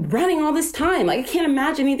 you've been running all this time. Like, I can't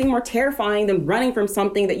imagine anything more terrifying than running from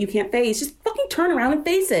something that you can't face. Just fucking turn around and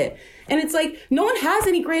face it. And it's like, no one has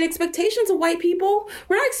any great expectations of white people.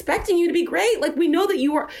 We're not expecting you to be great. Like, we know that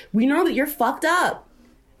you're fucked up.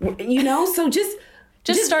 So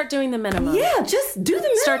just start doing the minimum. Yeah, just do the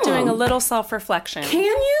minimum. Start doing a little self-reflection. Can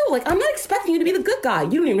you? Like, I'm not expecting you to be the good guy.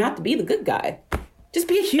 You don't even have to be the good guy. Just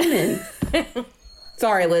be a human.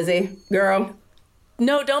 Sorry, Lizzie. Girl.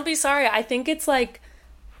 No, don't be sorry. I think it's like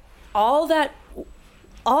all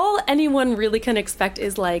anyone really can expect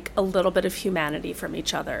is like a little bit of humanity from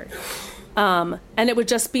each other. And it would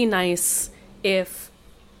just be nice if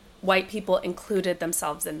white people included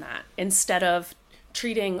themselves in that instead of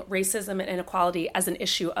treating racism and inequality as an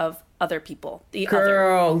issue of other people.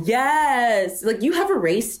 Girl, yes. Like, you have a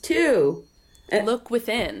race too. Look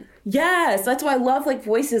within. Yes, that's why I love like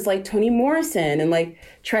voices like Toni Morrison and like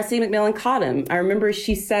Tressie McMillan Cottom. I remember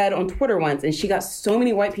she said on Twitter once, and she got so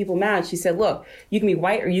many white people mad. She said, "Look, you can be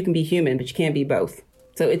white or you can be human, but you can't be both."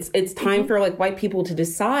 So it's time for like white people to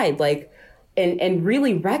decide, like, and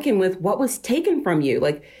really reckon with what was taken from you.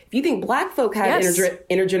 Like, if you think black folk had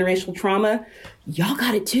intergenerational trauma, y'all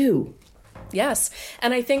got it too. Yes,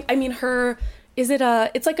 and I think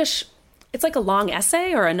it's like a long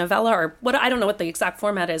essay or a novella or what, I don't know what the exact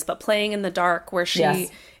format is, but Playing in the Dark, where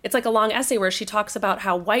it's like a long essay where she talks about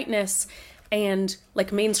how whiteness and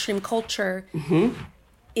like mainstream culture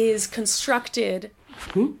is constructed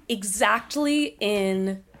exactly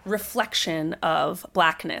in reflection of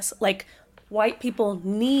blackness. Like, white people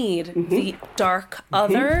need the dark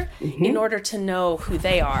other in order to know who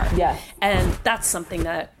they are. Yes. And that's something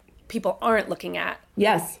that people aren't looking at.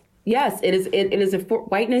 Yes. Yes, it is.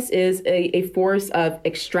 Whiteness is a force of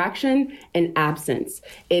extraction and absence.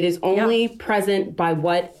 It is only present by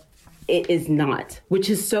what it is not, which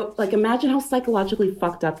is so, like, imagine how psychologically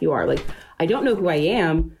fucked up you are. Like, I don't know who I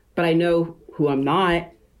am, but I know who I'm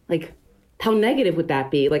not. Like, how negative would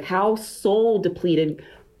that be? Like, how soul depleted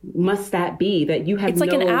must that be that you have? It's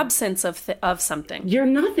like an absence of something. You're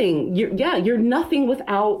nothing. You're nothing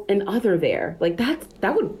without an other there. Like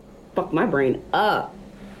that would fuck my brain up.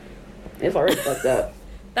 It's already fucked up.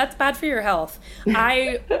 That's bad for your health.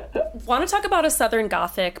 I want to talk about a Southern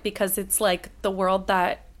Gothic because it's like the world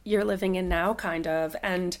that you're living in now, kind of.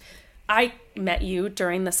 And I met you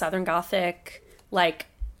during the Southern Gothic, like,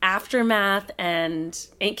 Aftermath and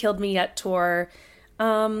Ain't Killed Me Yet tour.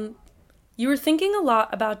 You were thinking a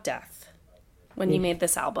lot about death when you made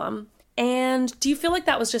this album. And do you feel like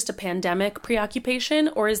that was just a pandemic preoccupation,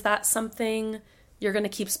 or is that something you're going to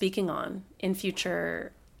keep speaking on in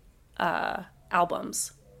future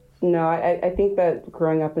albums? No, I think that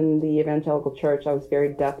growing up in the evangelical church, I was very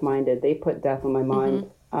death-minded. They put death on my mind.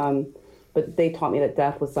 But they taught me that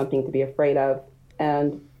death was something to be afraid of.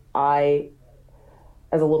 And I,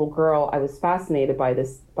 as a little girl, I was fascinated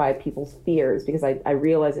by people's fears, because I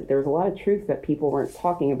realized that there was a lot of truth that people weren't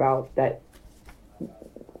talking about that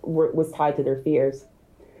was tied to their fears.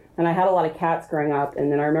 And I had a lot of cats growing up.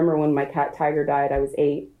 And then I remember when my cat Tiger died, I was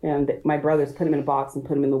 8, and my brothers put him in a box and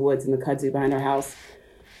put him in the woods in the kudzu behind our house.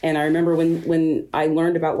 And I remember when I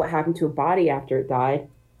learned about what happened to a body after it died,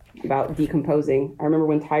 about decomposing. I remember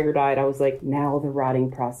when Tiger died, I was like, now the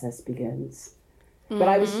rotting process begins. But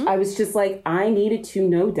I was just like, I needed to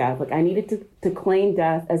know death. Like, I needed to claim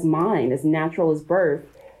death as mine, as natural as birth,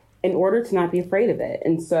 in order to not be afraid of it.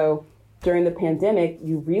 And so during the pandemic,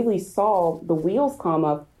 you really saw the wheels come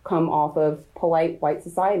off of polite white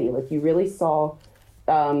society. Like, you really saw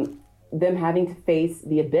them having to face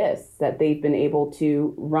the abyss that they've been able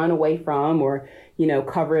to run away from, or,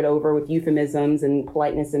 cover it over with euphemisms and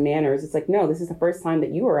politeness and manners. It's like, no, this is the first time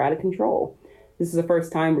that you are out of control. This is the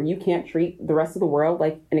first time where you can't treat the rest of the world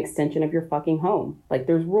like an extension of your fucking home. Like,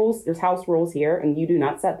 there's rules, there's house rules here, and you do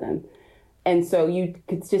not set them. And so you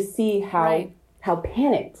could just see how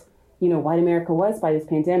panicked, white America was by this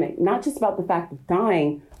pandemic. Not just about the fact of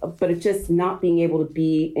dying, but it's just not being able to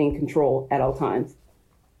be in control at all times.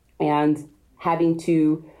 And having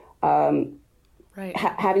to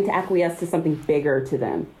having to acquiesce to something bigger to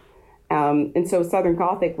them. And so Southern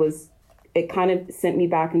Gothic it kind of sent me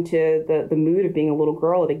back into the mood of being a little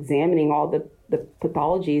girl, of examining all the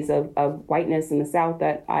pathologies of whiteness in the South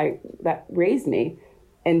that raised me,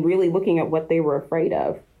 and really looking at what they were afraid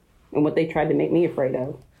of and what they tried to make me afraid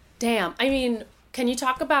of. Damn. I mean, can you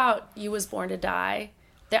talk about You Was Born to Die?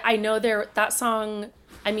 I know that song,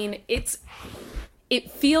 I mean, it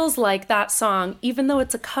feels like that song, even though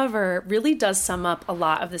it's a cover, really does sum up a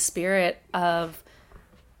lot of the spirit of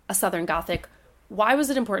a Southern Gothic. Why was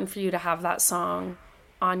it important for you to have that song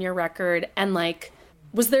on your record? And like,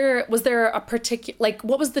 was there a particular, like,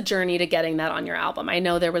 what was the journey to getting that on your album? I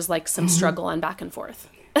know there was like some struggle and back and forth.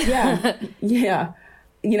 Yeah.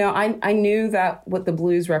 I knew that what the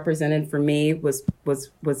blues represented for me was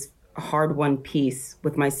a hard-won peace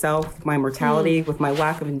with myself, my mortality, with my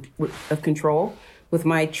lack of control, with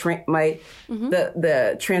my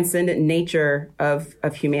the transcendent nature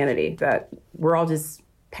of humanity, that we're all just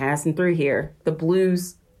passing through here. The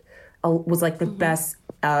blues was like the best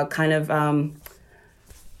kind of,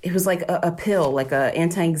 it was like a pill, like a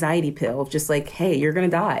anti-anxiety pill of just like, hey, you're going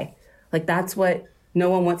to die. Like, that's what no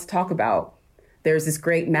one wants to talk about. There's this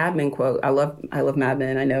great Mad Men quote. I love Mad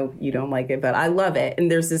Men. I know you don't like it, but I love it. And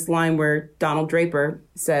there's this line where Donald Draper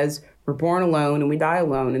says, we're born alone and we die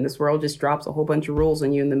alone. And this world just drops a whole bunch of rules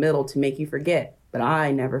on you in the middle to make you forget. But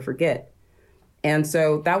I never forget. And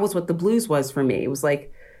so that was what the blues was for me. It was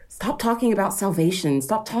like, stop talking about salvation.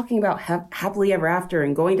 Stop talking about happily ever after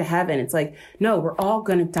and going to heaven. It's like, no, we're all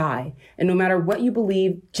going to die. And no matter what you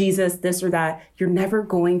believe, Jesus, this or that, you're never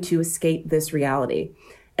going to escape this reality.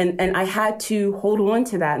 And I had to hold on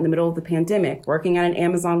to that in the middle of the pandemic, working at an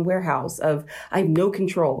Amazon warehouse of, I have no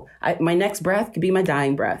control. My next breath could be my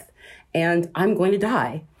dying breath, and I'm going to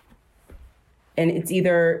die. And it's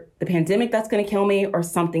either the pandemic that's going to kill me or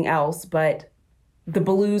something else. But the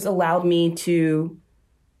blues allowed me to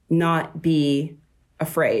not be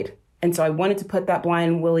afraid. And so I wanted to put that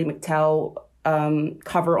Blind Willie McTell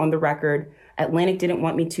cover on the record. Atlantic didn't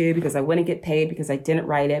want me to, because I wouldn't get paid because I didn't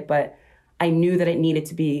write it, but I knew that it needed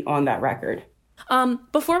to be on that record.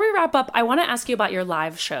 Before we wrap up, I want to ask you about your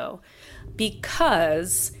live show,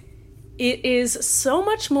 because it is so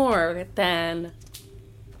much more than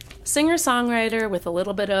singer-songwriter with a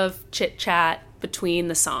little bit of chit-chat between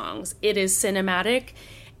the songs. It is cinematic,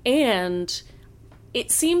 and it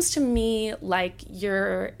seems to me like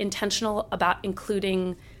you're intentional about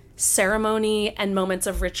including ceremony and moments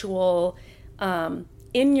of ritual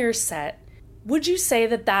in your set. Would you say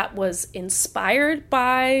that was inspired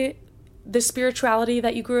by the spirituality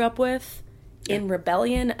that you grew up with? in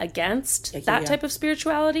rebellion against Yeah. that type of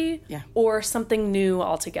spirituality, Yeah. or something new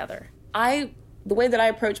altogether? The way that I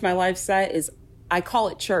approach my life set is I call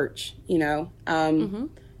it church, you know.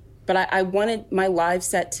 But I wanted my live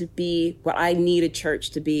set to be what I needed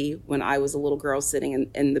church to be when I was a little girl sitting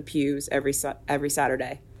in the pews every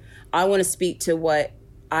Saturday. I want to speak to what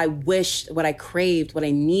I wished, what I craved, what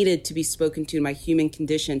I needed to be spoken to, my human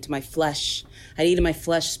condition, to my flesh. I needed my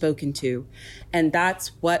flesh spoken to. And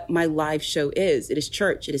that's what my live show is. It is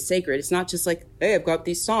church. It is sacred. It's not just like, hey, I've got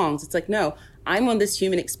these songs. It's like, no, I'm on this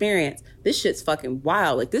human experience. This shit's fucking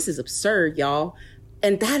wild. Like, this is absurd, y'all.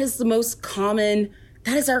 And that is the most common,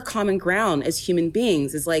 that is our common ground as human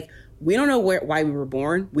beings. Is like, we don't know why we were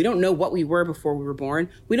born. We don't know what we were before we were born.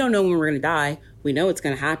 We don't know when we're going to die. We know it's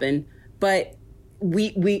going to happen. But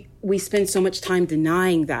we spend so much time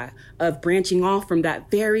denying that, of branching off from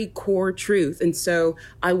that very core truth. And so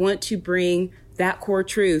I want to bring that core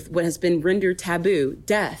truth, what has been rendered taboo,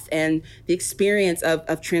 death, and the experience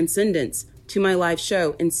of transcendence, to my live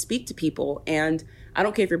show and speak to people. And I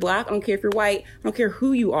don't care if you're black, I don't care if you're white, I don't care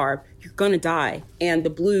who you are, you're gonna die. And the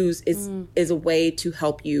blues is a way to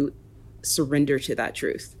help you surrender to that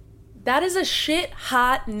truth. That is a shit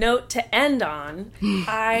hot note to end on.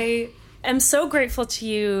 I am so grateful to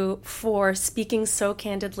you for speaking so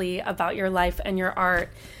candidly about your life and your art.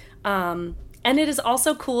 And it is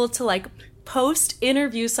also cool to like post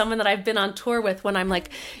interview someone that I've been on tour with, when I'm like,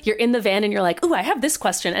 you're in the van and you're like, ooh, I have this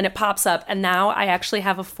question, and it pops up, and now I actually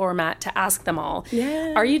have a format to ask them all.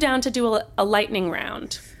 Yeah. Are you down to do a lightning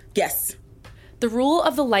round? Yes. The rule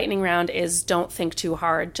of the lightning round is don't think too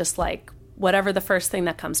hard, just like whatever the first thing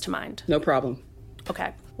that comes to mind. No problem.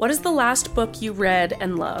 Okay. What is the last book you read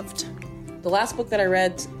and loved? The last book that I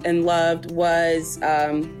read and loved was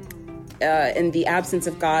In the Absence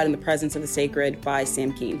of God in the Presence of the Sacred by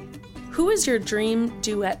Sam Keen. Who is your dream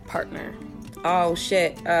duet partner? Oh,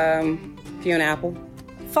 shit. Fiona Apple.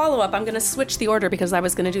 Follow up, I'm going to switch the order because I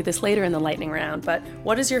was going to do this later in the lightning round, but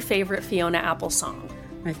what is your favorite Fiona Apple song?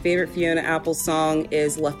 My favorite Fiona Apple song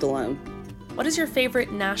is Left Alone. What is your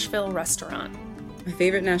favorite Nashville restaurant? My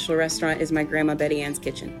favorite Nashville restaurant is my grandma Betty Ann's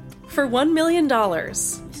Kitchen. For $1 million,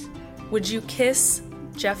 would you kiss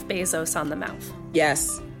Jeff Bezos on the mouth?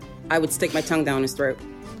 Yes. I would stick my tongue down his throat.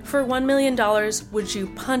 For $1 million, would you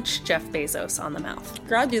punch Jeff Bezos on the mouth?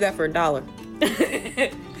 Girl, I'd do that for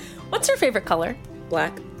 $1. What's your favorite color?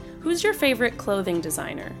 Black. Who's your favorite clothing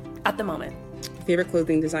designer at the moment? Favorite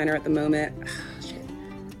clothing designer at the moment? Shit.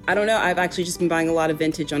 I don't know. I've actually just been buying a lot of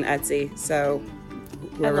vintage on Etsy, so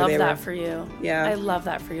I love that for you. Yeah. I love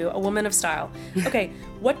that for you. A woman of style. Okay,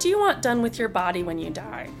 what do you want done with your body when you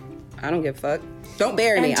die? I don't give a fuck. Don't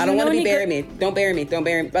bury me. And I don't want to be bury me. Don't bury me. Don't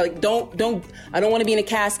bury me. Like, don't. I don't want to be in a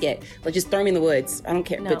casket. Like, just throw me in the woods. I don't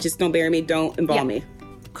care. No. But just don't bury me. Don't embalm me.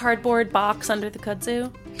 Cardboard box under the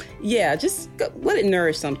kudzu? Yeah, just let it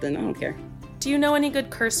nourish something. I don't care. Do you know any good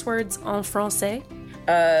curse words en français?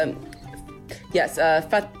 Yes.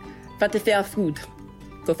 Va te faire food.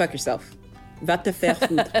 Go fuck yourself. Va te faire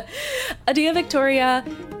food. Adia Victoria,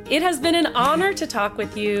 it has been an honor to talk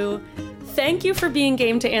with you. Thank you for being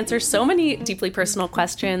game to answer so many deeply personal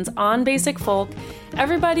questions on Basic Folk.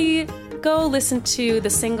 Everybody, go listen to the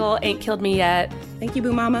single Ain't Killed Me Yet. Thank you,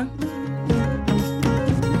 Boo Mama.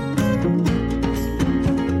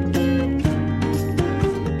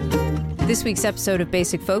 This week's episode of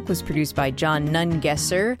Basic Folk was produced by John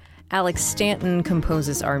Nungesser. Alex Stanton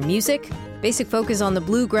composes our music. Basic Folk is on the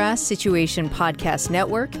Bluegrass Situation Podcast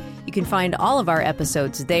Network. You can find all of our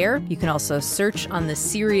episodes there. You can also search on the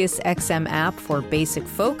SiriusXM app for Basic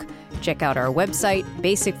Folk. Check out our website,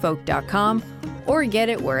 basicfolk.com, or get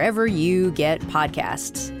it wherever you get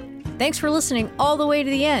podcasts. Thanks for listening all the way to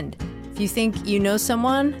the end. If you think you know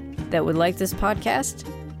someone that would like this podcast,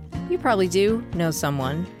 you probably do know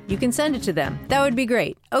someone. You can send it to them. That would be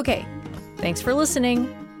great. Okay, thanks for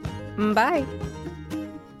listening. Bye.